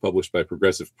 9/11, published by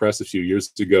Progressive Press a few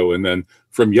years ago, and then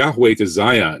From Yahweh to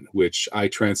Zion, which I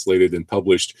translated and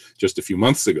published just a few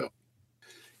months ago.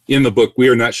 In the book We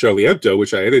Are Not Charlie Hebdo,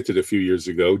 which I edited a few years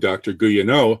ago, Dr.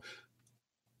 Guyénot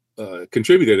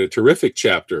contributed a terrific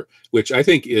chapter, which I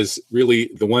think is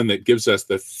really the one that gives us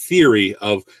the theory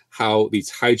of how these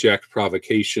hijacked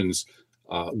provocations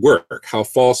work, how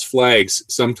false flags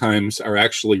sometimes are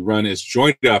actually run as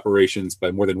joint operations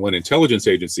by more than one intelligence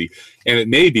agency. And it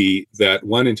may be that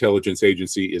one intelligence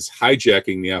agency is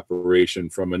hijacking the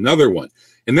operation from another one.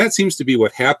 And that seems to be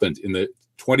what happened in the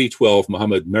 2012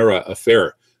 Mohammed Merah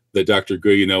affair that Dr.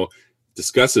 Guyénot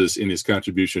discusses in his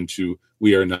contribution to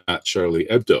We Are Not Charlie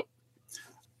Hebdo.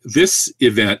 This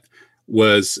event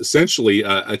was essentially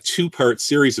a two-part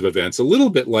series of events, a little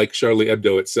bit like Charlie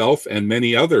Hebdo itself and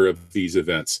many other of these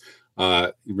events.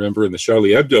 Remember, in the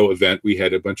Charlie Hebdo event, we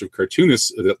had a bunch of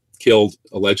cartoonists killed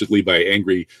allegedly by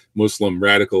angry Muslim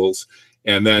radicals.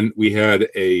 And then we had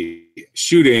a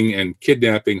shooting and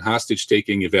kidnapping,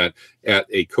 hostage-taking event at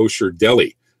a kosher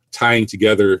deli, tying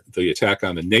together the attack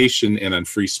on the nation and on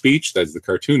free speech, that's the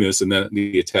cartoonists, and then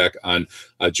the attack on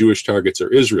Jewish targets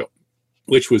or Israel,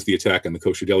 which was the attack on the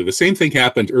kosher deli. The same thing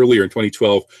happened earlier in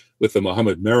 2012 with the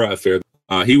Mohammed Merah affair.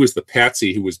 He was the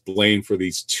patsy who was blamed for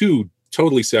these two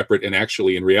totally separate and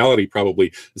actually, in reality,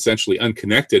 probably essentially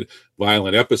unconnected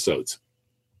violent episodes.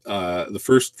 The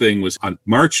first thing was on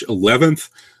March 11th.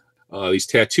 These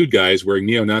tattooed guys wearing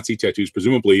neo-Nazi tattoos,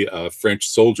 presumably French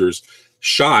soldiers,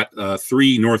 shot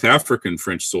three North African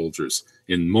French soldiers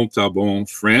in Montauban,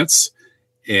 France.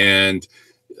 And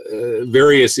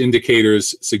various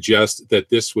indicators suggest that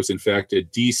this was in fact a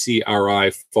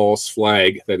DCRI false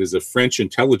flag, that is a French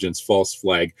intelligence false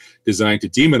flag designed to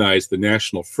demonize the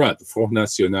National Front, the Front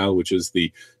National, which is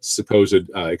the supposed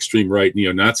extreme right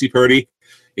neo-Nazi party,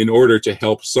 in order to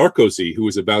help Sarkozy, who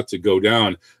was about to go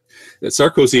down. That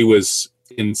Sarkozy was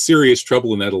in serious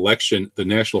trouble in that election. The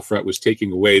National Front was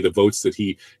taking away the votes that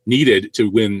he needed to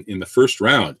win in the first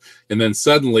round. And then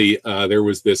suddenly there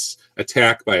was this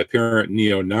attack by apparent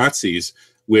neo-Nazis,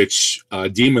 which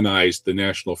demonized the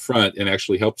National Front and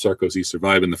actually helped Sarkozy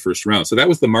survive in the first round. So that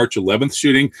was the March 11th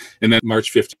shooting. And then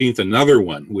March 15th, another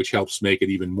one, which helps make it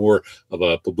even more of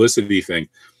a publicity thing.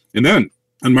 And then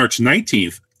on March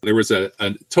 19th, there was a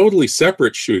totally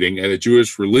separate shooting at a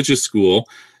Jewish religious school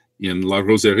in La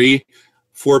Roserie.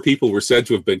 4 people were said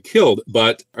to have been killed,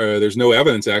 but there's no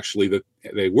evidence actually that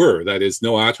they were. That is,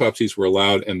 no autopsies were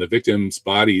allowed, and the victims'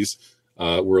 bodies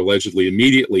were allegedly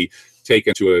immediately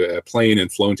taken to a plane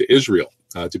and flown to Israel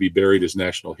to be buried as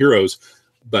national heroes.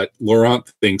 But Laurent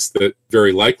thinks that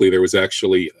very likely there was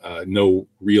actually no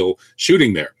real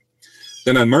shooting there.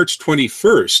 Then on March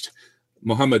 21st,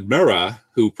 Mohammed Merah,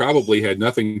 who probably had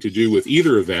nothing to do with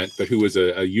either event, but who was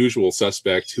a usual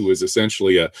suspect, who was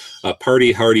essentially a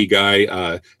party-hardy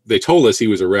guy. They told us he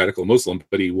was a radical Muslim,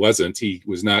 but he wasn't. He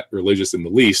was not religious in the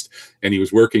least, and he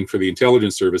was working for the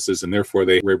intelligence services, and therefore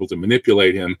they were able to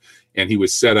manipulate him, and he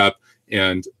was set up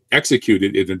and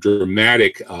executed in a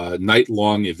dramatic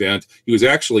night-long event. He was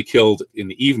actually killed in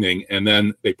the evening, and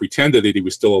then they pretended that he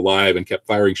was still alive and kept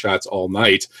firing shots all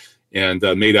night, and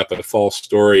made up a false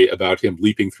story about him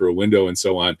leaping through a window and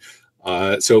so on.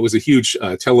 So it was a huge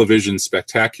television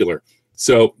spectacular.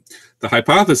 So the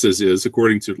hypothesis is,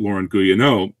 according to Laurent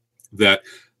Guyénot, that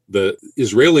the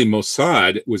Israeli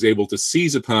Mossad was able to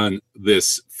seize upon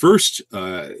this first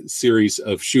series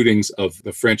of shootings of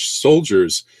the French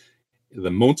soldiers,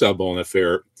 the Montauban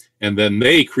affair, and then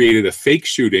they created a fake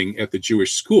shooting at the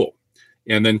Jewish school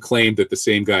and then claimed that the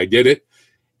same guy did it.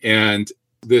 And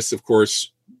this, of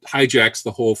course, hijacks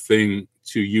the whole thing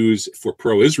to use for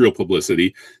pro-Israel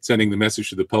publicity, sending the message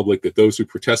to the public that those who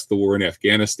protest the war in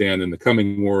Afghanistan and the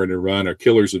coming war in Iran are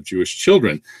killers of Jewish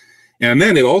children. And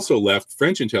then it also left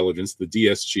French intelligence, the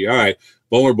DSGI,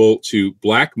 vulnerable to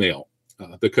blackmail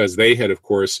because they had, of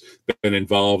course, been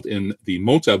involved in the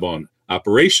Motabon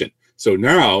operation. So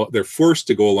now they're forced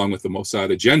to go along with the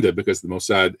Mossad agenda because the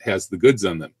Mossad has the goods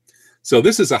on them. So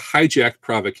this is a hijacked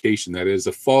provocation. That is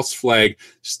a false flag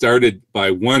started by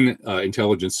one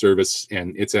intelligence service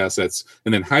and its assets,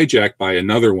 and then hijacked by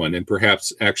another one, and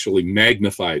perhaps actually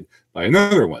magnified by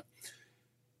another one.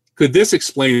 Could this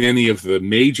explain any of the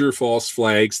major false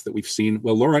flags that we've seen?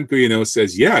 Well, Laurent Guyénot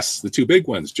says yes, the two big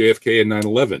ones, JFK and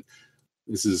 9/11.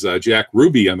 This is Jack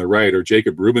Ruby on the right, or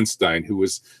Jacob Rubinstein, who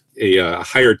was a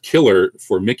hired killer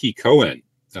for Mickey Cohen,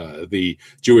 the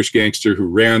Jewish gangster who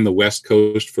ran the West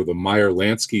Coast for the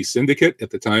Meyer-Lansky syndicate at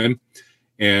the time,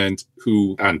 and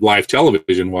who on live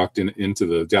television walked into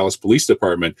the Dallas Police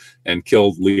Department and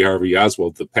killed Lee Harvey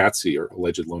Oswald, the patsy or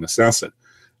alleged lone assassin.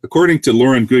 According to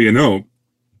Laurent Guyénot,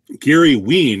 Gary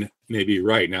Wien may be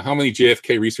right. Now, how many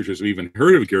JFK researchers have even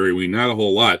heard of Gary Wien? Not a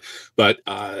whole lot, but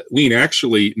Wien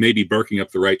actually may be barking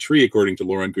up the right tree, according to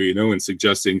Laurent Guyénot, and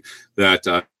suggesting that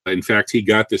in fact, he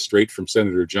got this straight from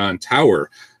Senator John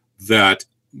Tower, that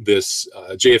this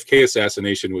JFK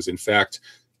assassination was in fact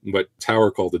what Tower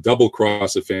called the double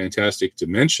cross of fantastic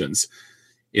dimensions,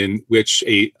 in which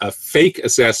a fake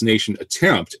assassination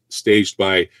attempt staged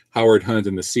by Howard Hunt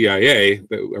and the CIA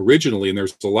originally, and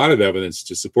there's a lot of evidence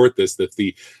to support this, that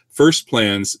the first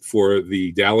plans for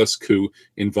the Dallas coup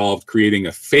involved creating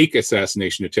a fake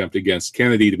assassination attempt against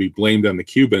Kennedy to be blamed on the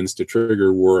Cubans to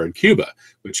trigger war on Cuba,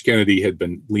 which Kennedy had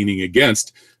been leaning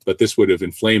against, but this would have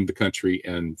inflamed the country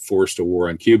and forced a war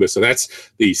on Cuba. So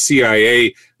that's the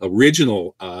CIA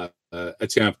original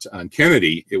attempt on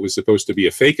Kennedy. It was supposed to be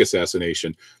a fake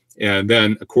assassination. And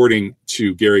then, according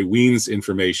to Gary Wien's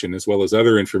information, as well as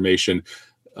other information,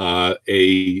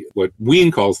 what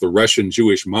Wien calls the Russian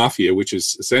Jewish mafia, which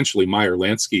is essentially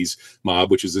Meyer-Lansky's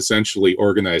mob, which is essentially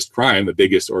organized crime, the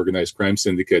biggest organized crime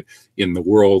syndicate in the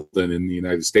world and in the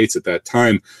United States at that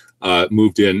time,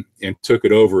 moved in and took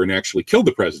it over and actually killed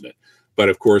the president. But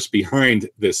of course, behind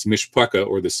this mishpucha,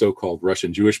 or the so-called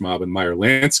Russian Jewish mob, and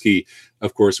Meyer-Lansky,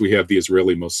 of course, we have the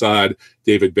Israeli Mossad,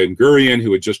 David Ben-Gurion,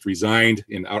 who had just resigned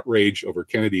in outrage over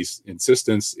Kennedy's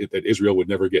insistence that Israel would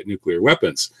never get nuclear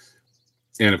weapons.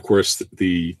 And of course,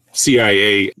 the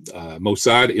CIA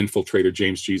Mossad infiltrator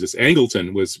James Jesus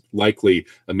Angleton was likely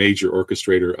a major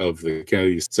orchestrator of the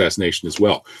Kennedy assassination as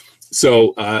well.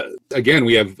 So again,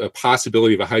 we have a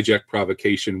possibility of a hijacked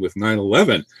provocation with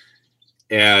 9/11,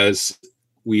 as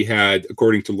we had,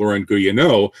 according to Laurent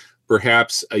Guyénot,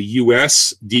 perhaps a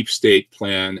U.S. deep state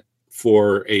plan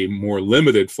for a more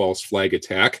limited false flag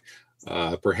attack,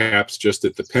 perhaps just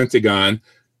at the Pentagon,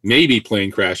 maybe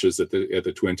plane crashes at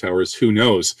the Twin Towers, who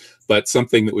knows, but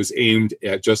something that was aimed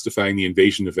at justifying the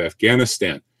invasion of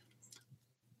Afghanistan.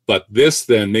 But this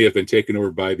then may have been taken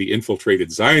over by the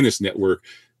infiltrated Zionist network,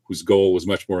 whose goal was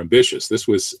much more ambitious. This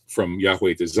was from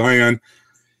Yahweh to Zion.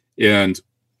 And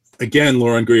again,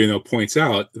 Laurent Guyénot points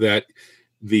out that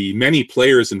the many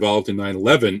players involved in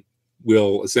 9/11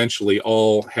 will essentially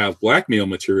all have blackmail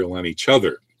material on each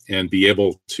other and be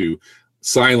able to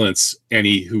silence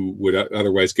any who would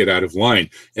otherwise get out of line.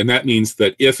 And that means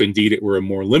that if indeed it were a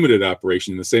more limited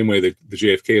operation, in the same way that the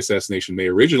JFK assassination may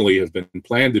originally have been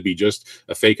planned to be just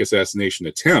a fake assassination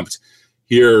attempt,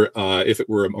 here, if it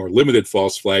were a more limited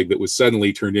false flag that was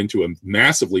suddenly turned into a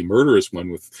massively murderous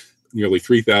one with nearly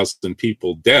 3,000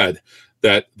 people dead,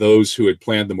 that those who had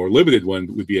planned the more limited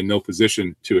one would be in no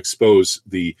position to expose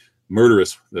the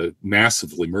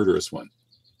massively murderous one.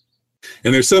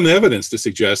 And there's some evidence to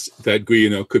suggest that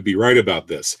Guyénot could be right about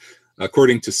this.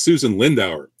 According to Susan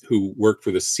Lindauer, who worked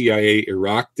for the CIA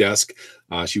Iraq desk,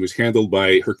 she was handled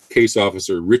by her case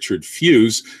officer, Richard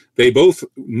Fuse. They both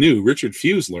knew, Richard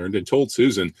Fuse learned and told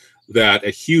Susan that a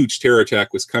huge terror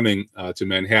attack was coming to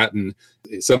Manhattan.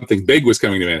 Something big was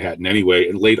coming to Manhattan anyway,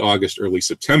 in late August, early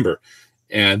September.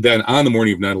 And then on the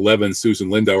morning of 9/11, Susan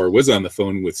Lindauer was on the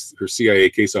phone with her CIA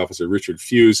case officer, Richard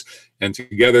Fuse, and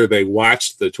together they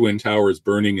watched the Twin Towers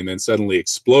burning and then suddenly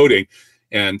exploding.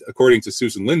 And according to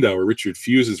Susan Lindauer, Richard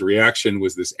Fuse's reaction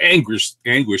was this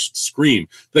anguished scream,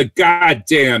 "The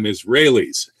goddamn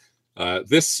Israelis!"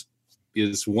 This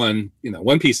is one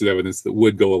piece of evidence that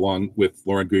would go along with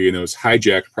Laurent Guyénot's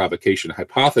hijacked provocation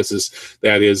hypothesis.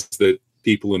 That is that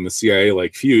people in the CIA,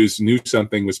 like Fuse, knew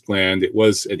something was planned. It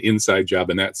was an inside job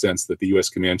in that sense, that the U.S.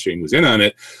 command chain was in on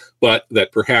it, but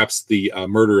that perhaps the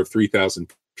murder of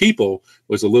 3,000 people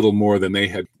was a little more than they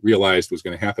had realized was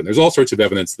going to happen. There's all sorts of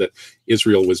evidence that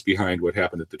Israel was behind what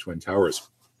happened at the Twin Towers.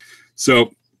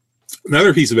 So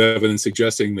another piece of evidence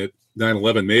suggesting that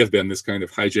 9/11 may have been this kind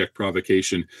of hijack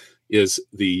provocation is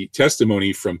the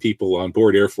testimony from people on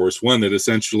board Air Force One that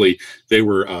essentially they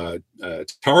were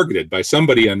targeted by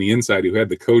somebody on the inside who had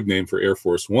the code name for Air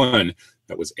Force One,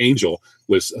 that was Angel,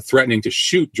 was threatening to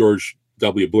shoot George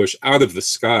W. Bush out of the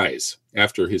skies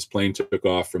after his plane took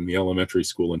off from the elementary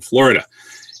school in Florida.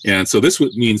 And so this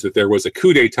means that there was a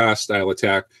coup d'etat style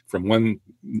attack from one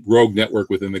rogue network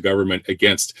within the government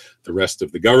against the rest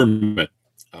of the government,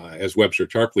 as Webster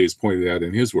Tarpley has pointed out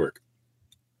in his work.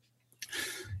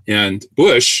 And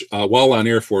Bush, while on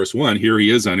Air Force One, here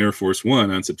he is on Air Force One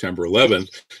on September 11th,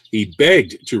 he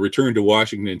begged to return to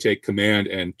Washington and take command,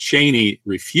 and Cheney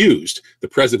refused the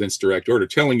president's direct order,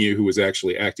 telling you who was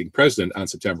actually acting president on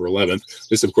September 11th.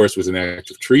 This, of course, was an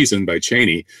act of treason by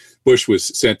Cheney. Bush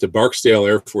was sent to Barksdale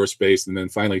Air Force Base and then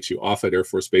finally to Offutt Air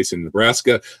Force Base in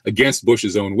Nebraska against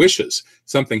Bush's own wishes.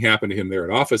 Something happened to him there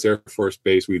at Offutt Air Force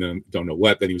Base. We don't know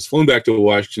what. Then he was flown back to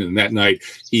Washington, and that night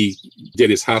he did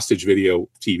his hostage video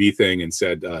TV thing and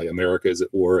said, America is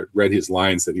at war, read his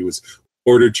lines that he was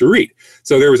ordered to read.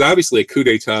 So there was obviously a coup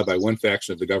d'etat by one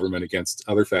faction of the government against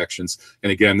other factions.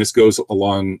 And again, this goes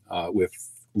along with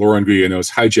Laurent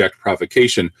Guyonneau's hijacked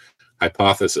provocation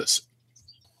hypothesis.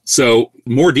 So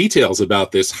more details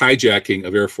about this hijacking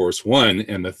of Air Force One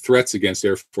and the threats against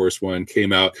Air Force One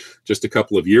came out just a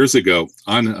couple of years ago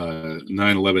on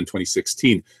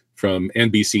 9/11/2016 from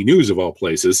NBC News, of all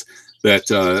places, that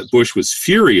Bush was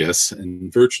furious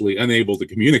and virtually unable to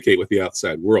communicate with the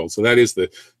outside world. So that is the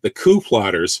coup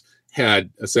plotters had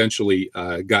essentially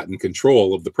gotten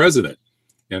control of the president.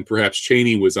 And perhaps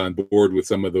Cheney was on board with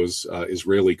some of those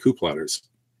Israeli coup plotters.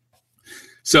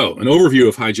 So an overview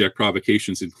of hijack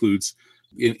provocations includes,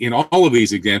 in all of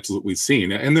these examples that we've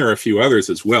seen, and there are a few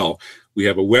others as well, we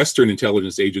have a Western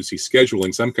intelligence agency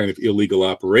scheduling some kind of illegal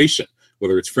operation,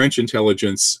 whether it's French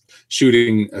intelligence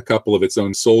shooting a couple of its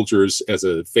own soldiers as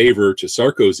a favor to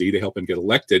Sarkozy to help him get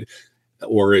elected,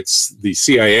 or it's the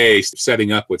CIA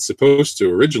setting up what's supposed to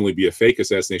originally be a fake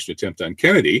assassination attempt on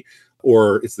Kennedy,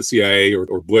 or it's the CIA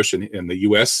or Bush and the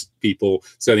US people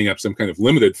setting up some kind of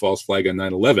limited false flag on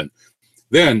 9/11.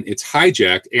 Then it's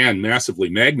hijacked and massively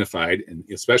magnified, and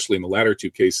especially in the latter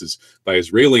two cases, by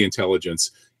Israeli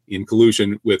intelligence in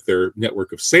collusion with their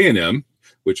network of SANM,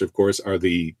 which of course are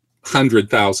the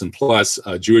 100,000 plus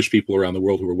Jewish people around the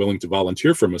world who are willing to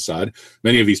volunteer for Mossad.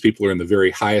 Many of these people are in the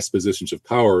very highest positions of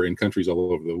power in countries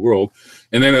all over the world.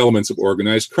 And then elements of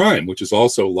organized crime, which is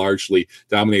also largely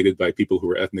dominated by people who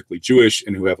are ethnically Jewish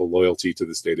and who have a loyalty to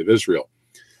the state of Israel.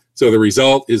 So the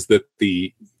result is that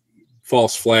the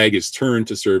false flag is turned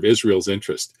to serve Israel's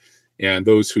interest. And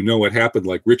those who know what happened,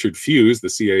 like Richard Fuse, the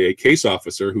CIA case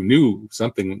officer who knew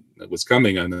something was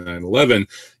coming on 9/11,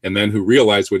 and then who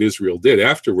realized what Israel did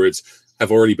afterwards, have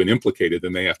already been implicated,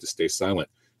 and they have to stay silent.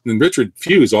 And then Richard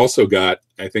Fuse also got,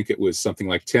 I think it was something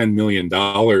like $10 million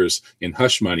in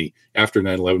hush money after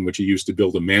 9/11, which he used to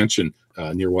build a mansion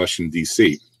near Washington,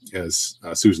 D.C., as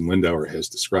Susan Lindauer has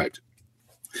described.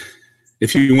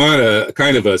 If you want a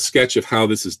kind of a sketch of how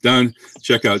this is done,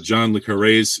 check out John le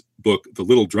Carré's book, The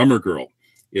Little Drummer Girl.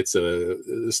 It's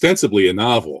ostensibly a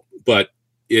novel, but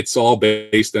it's all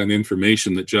based on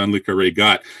information that John le Carré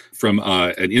got from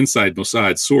an inside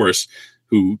Mossad source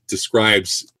who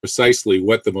describes precisely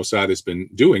what the Mossad has been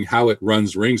doing, how it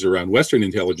runs rings around Western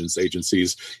intelligence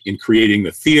agencies in creating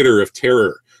the theater of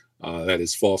terror, that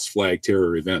is false flag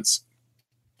terror events.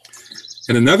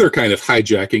 And another kind of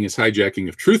hijacking is hijacking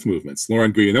of truth movements.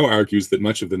 Laurent Guyonneau argues that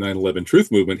much of the 9/11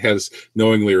 truth movement has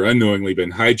knowingly or unknowingly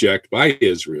been hijacked by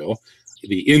Israel.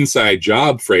 The inside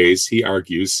job phrase, he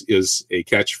argues, is a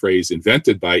catchphrase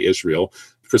invented by Israel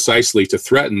precisely to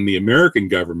threaten the American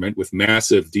government with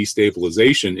massive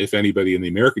destabilization if anybody in the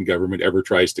American government ever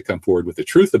tries to come forward with the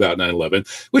truth about 9/11,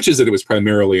 which is that it was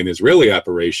primarily an Israeli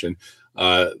operation.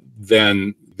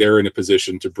 Then they're in a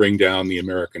position to bring down the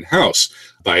American House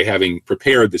by having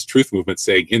prepared this truth movement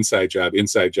saying inside job,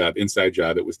 inside job, inside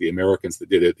job. It was the Americans that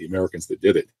did it, the Americans that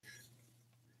did it.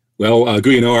 Well,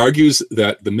 Guyonneau argues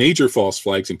that the major false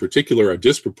flags in particular are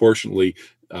disproportionately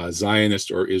Zionist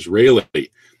or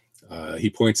Israeli. He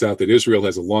points out that Israel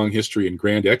has a long history and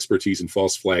grand expertise in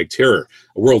false flag terror.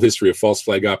 A world history of false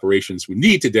flag operations would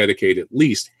need to dedicate at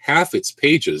least half its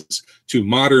pages to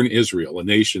modern Israel, a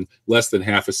nation less than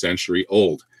half a century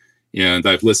old. And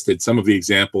I've listed some of the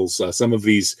examples. Some of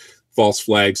these false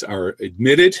flags are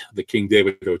admitted. The King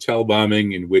David Hotel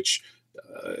bombing, in which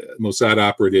Mossad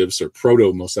operatives or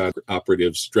proto-Mossad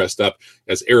operatives dressed up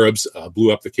as Arabs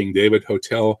blew up the King David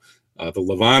Hotel. The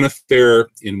Lavon affair,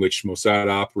 in which Mossad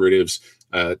operatives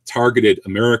targeted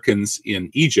Americans in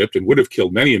Egypt and would have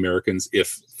killed many Americans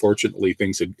if, fortunately,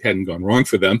 things hadn't gone wrong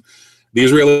for them. The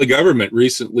Israeli government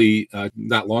recently,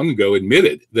 not long ago,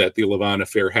 admitted that the Lavon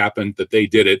affair happened, that they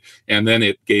did it, and then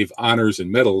it gave honors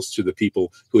and medals to the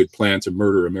people who had planned to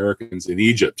murder Americans in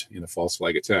Egypt in a false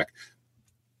flag attack.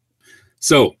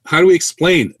 So how do we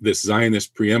explain this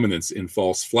Zionist preeminence in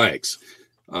false flags?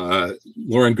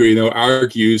 Laurent Guyénot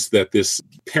argues that this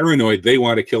paranoid, they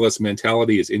want to kill us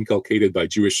mentality is inculcated by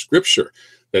Jewish scripture,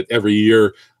 that every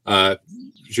year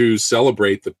Jews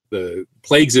celebrate the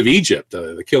plagues of Egypt,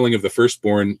 the killing of the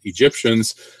firstborn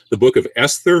Egyptians. The book of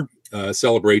Esther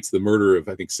celebrates the murder of,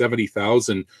 I think,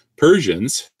 70,000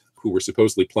 Persians who were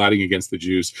supposedly plotting against the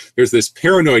Jews. There's this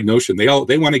paranoid notion. They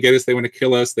want to get us, they want to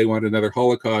kill us, they want another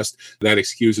Holocaust. That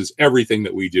excuses everything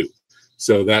that we do.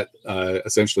 So that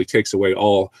essentially takes away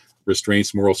all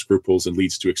restraints, moral scruples, and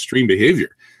leads to extreme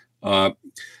behavior.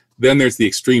 Then there's the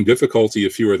extreme difficulty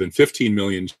of fewer than 15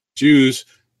 million Jews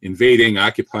invading,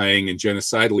 occupying, and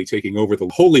genocidally taking over the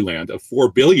Holy Land of 4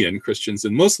 billion Christians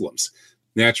and Muslims.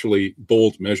 Naturally,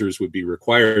 bold measures would be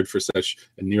required for such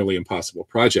a nearly impossible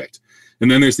project. And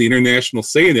then there's the International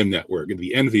Sayanim Network and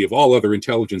the envy of all other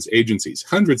intelligence agencies,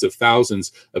 hundreds of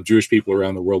thousands of Jewish people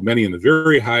around the world, many in the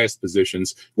very highest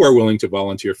positions, who are willing to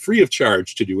volunteer free of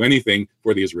charge to do anything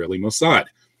for the Israeli Mossad.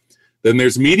 Then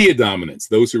there's media dominance.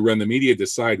 Those who run the media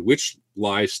decide which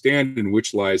lies stand and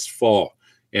which lies fall.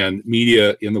 And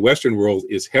media in the Western world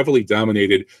is heavily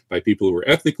dominated by people who are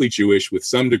ethnically Jewish with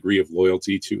some degree of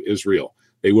loyalty to Israel.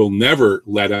 They will never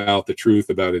let out the truth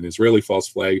about an Israeli false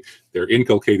flag. They're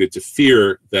inculcated to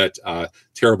fear that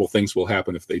terrible things will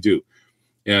happen if they do.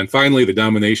 And finally, the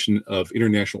domination of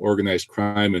international organized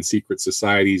crime and secret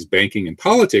societies, banking, and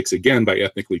politics, again, by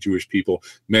ethnically Jewish people,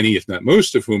 many, if not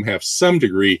most of whom, have some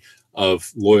degree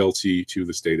of loyalty to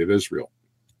the state of Israel.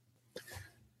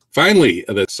 Finally,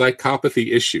 the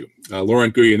psychopathy issue.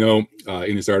 Laurent Guyénot,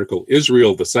 in his article,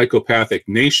 Israel, the Psychopathic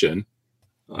Nation,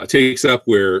 takes up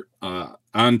where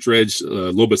Andrzej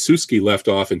Lobaczewski left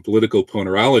off in Political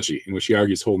Ponerology, in which he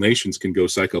argues whole nations can go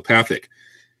psychopathic.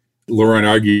 Laurent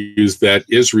argues that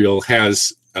Israel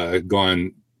has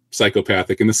gone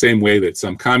psychopathic in the same way that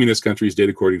some communist countries did,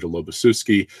 according to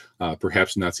Lobaczewski,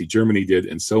 perhaps Nazi Germany did,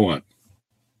 and so on.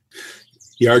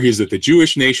 He argues that the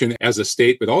Jewish nation as a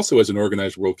state, but also as an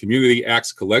organized world community,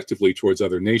 acts collectively towards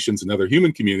other nations and other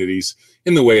human communities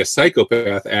in the way a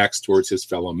psychopath acts towards his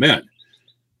fellow men.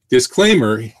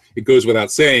 Disclaimer, it goes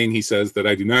without saying, he says, that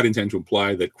I do not intend to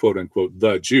imply that, quote unquote,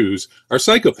 the Jews are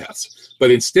psychopaths, but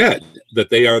instead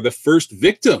that they are the first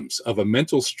victims of a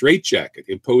mental straitjacket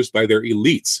imposed by their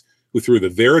elites, who through the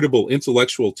veritable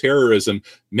intellectual terrorism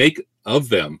make of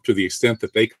them, to the extent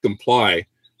that they comply,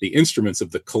 the instruments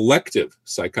of the collective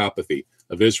psychopathy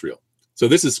of Israel. So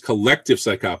this is collective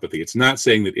psychopathy. It's not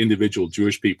saying that individual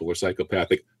Jewish people are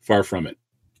psychopathic, far from it.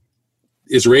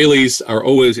 Israelis are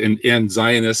always, and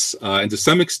Zionists, and to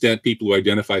some extent people who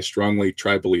identify strongly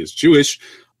tribally as Jewish,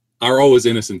 are always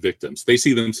innocent victims. They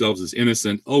see themselves as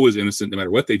innocent, always innocent, no matter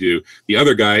what they do. The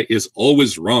other guy is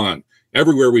always wrong.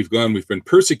 Everywhere we've gone, we've been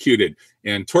persecuted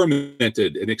and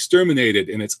tormented and exterminated,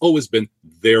 and it's always been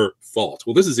their fault.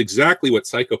 Well, this is exactly what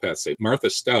psychopaths say. Martha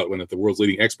Stout, one of the world's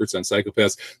leading experts on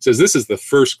psychopaths, says this is the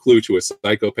first clue to a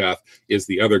psychopath, is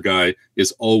the other guy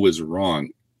is always wrong.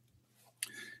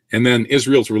 And then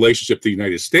Israel's relationship to the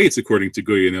United States, according to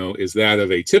Guyénot, is that of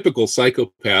a typical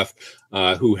psychopath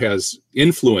who has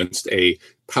influenced a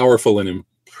powerful and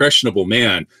impressionable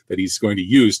man that he's going to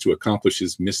use to accomplish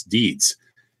his misdeeds.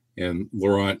 And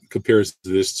Laurent compares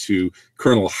this to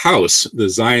Colonel House, the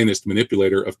Zionist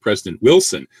manipulator of President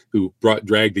Wilson, who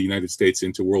dragged the United States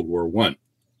into World War I.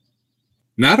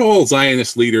 Not all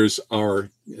Zionist leaders are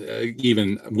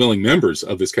even willing members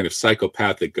of this kind of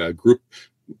psychopathic group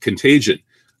contagion.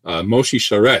 Moshe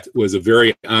Sharet was a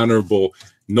very honorable,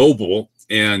 noble,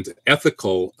 and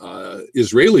ethical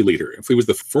Israeli leader. He was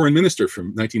the foreign minister from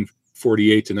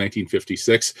 1948 to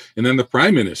 1956, and then the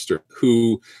prime minister,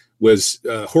 who was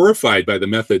horrified by the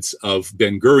methods of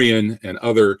Ben-Gurion and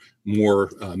other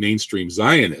more mainstream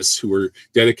Zionists who were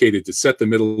dedicated to set the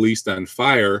Middle East on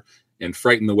fire and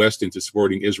frighten the West into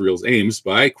supporting Israel's aims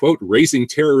by, quote, raising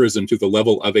terrorism to the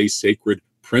level of a sacred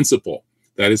principle.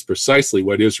 That is precisely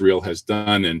what Israel has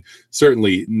done, and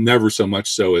certainly never so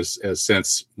much so as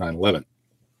since 9/11.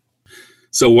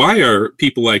 So why are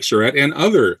people like Sharet and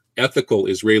other ethical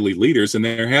Israeli leaders, and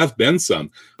there have been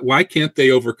some, why can't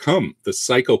they overcome the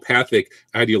psychopathic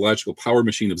ideological power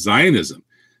machine of Zionism?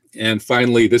 And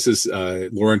finally, this is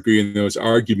Laurent Guyénot's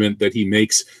argument that he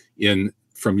makes in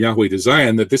From Yahweh to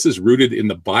Zion, that this is rooted in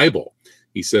the Bible.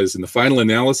 He says, in the final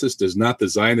analysis, does not the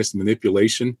Zionist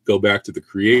manipulation go back to the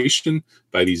creation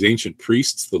by these ancient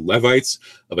priests, the Levites,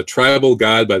 of a tribal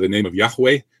god by the name of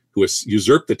Yahweh, who has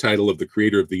usurped the title of the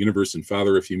creator of the universe and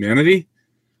father of humanity?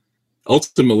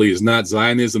 Ultimately, is not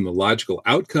Zionism the logical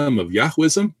outcome of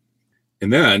Yahwism?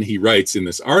 And then he writes in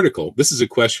this article, this is a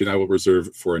question I will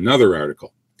reserve for another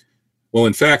article. Well,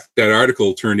 in fact, that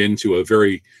article turned into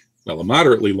a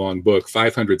moderately long book,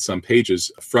 500 some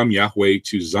pages, From Yahweh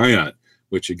to Zion,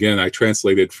 which again, I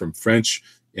translated from French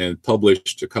and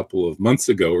published a couple of months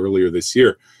ago, earlier this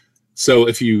year. So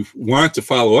if you want to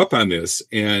follow up on this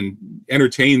and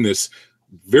entertain this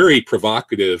very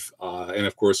provocative and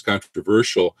of course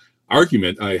controversial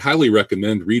argument, I highly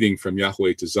recommend reading From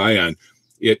Yahweh to Zion.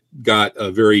 It got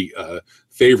a very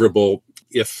favorable,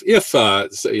 if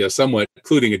somewhat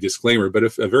including a disclaimer,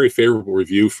 but a very favorable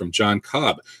review from John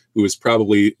Cobb, who is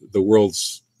probably the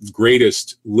world's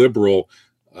greatest liberal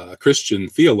Christian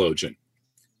theologian.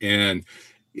 And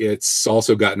it's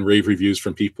also gotten rave reviews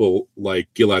from people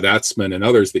like Gilad Atzmon and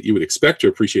others that you would expect to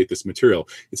appreciate this material.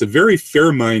 It's a very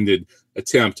fair-minded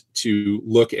attempt to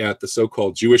look at the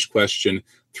so-called Jewish question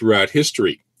throughout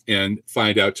history and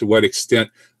find out to what extent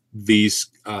these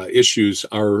issues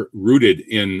are rooted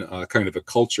in kind of a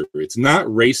culture. It's not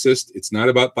racist. It's not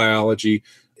about biology.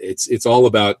 It's all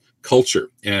about culture.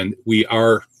 And we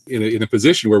are in a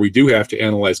position where we do have to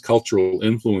analyze cultural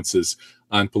influences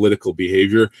on political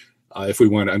behavior if we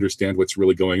want to understand what's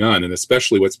really going on, and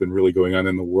especially what's been really going on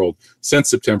in the world since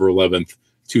September 11th,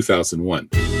 2001.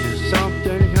 There's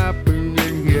something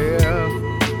happening here.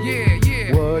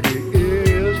 Yeah. What it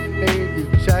is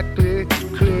ain't exactly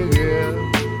clear.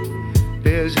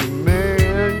 There's a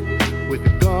man with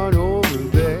a gun over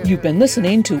there. You've been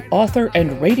listening to author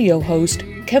and radio host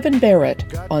Kevin Barrett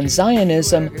on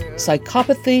Zionism,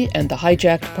 Psychopathy, and the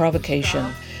Hijacked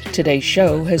Provocation. Today's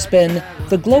show has been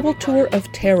The Global Tour of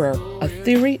Terror, a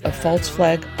Theory of False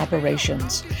Flag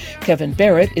Operations. Kevin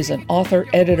Barrett is an author,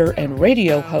 editor, and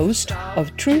radio host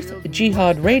of Truth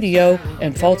Jihad Radio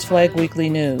and False Flag Weekly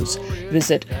News.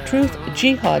 Visit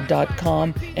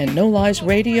truthjihad.com and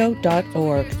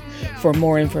noliesradio.org. For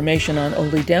more information on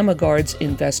Oli Damagard's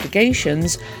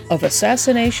investigations of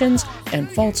assassinations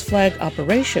and false flag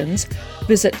operations,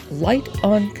 visit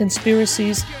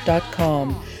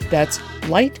lightonconspiracies.com. That's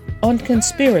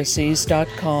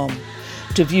lightonconspiracies.com.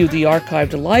 To view the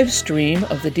archived live stream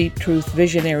of the Deep Truth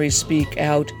Visionaries Speak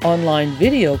Out online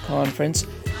video conference,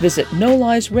 visit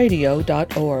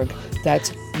noliesradio.org.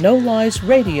 That's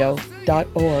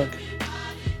noliesradio.org.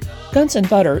 Guns and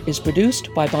Butter is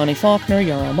produced by Bonnie Faulkner,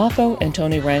 Yaramako, and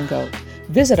Tony Rango.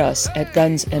 Visit us at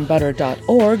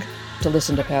gunsandbutter.org to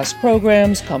listen to past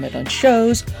programs, comment on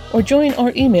shows, or join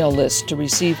our email list to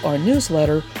receive our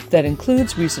newsletter that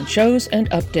includes recent shows and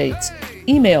updates.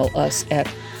 Email us at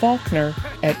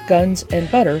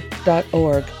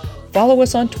faulkner@gunsandbutter.org. Follow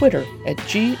us on Twitter at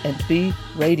G&B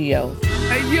Radio.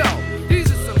 Hey yo,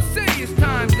 these are some serious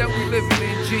times that we living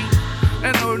in, G.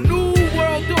 And a new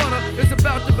world order is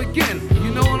about to begin.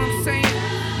 You know what I'm saying?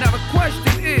 Now the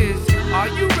question is, are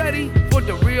you ready for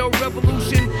the real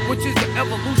revolution, which is the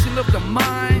evolution of the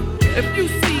mind? If you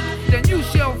seek, then you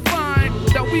shall find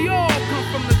that we all come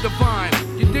from the divine.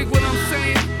 You dig what I'm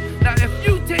saying? Now if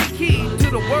you take heed to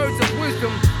the words of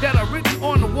wisdom that are written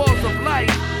on the walls of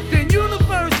life, then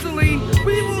universally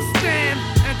we will stand,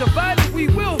 and divided we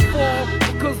will fall,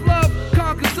 because love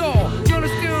conquers all. You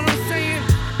understand what I'm saying?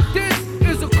 This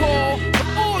is a call to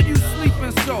all you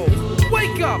sleeping souls.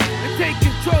 Wake up and take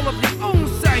control of your own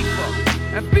cipher,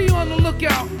 and be on the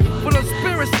lookout for the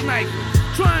spirit snipers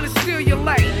trying to steal your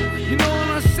light. You know what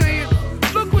I'm saying?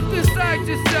 Look within inside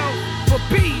yourself for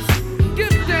peace. Give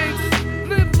thanks,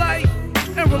 live life,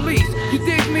 and release. You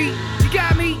dig me?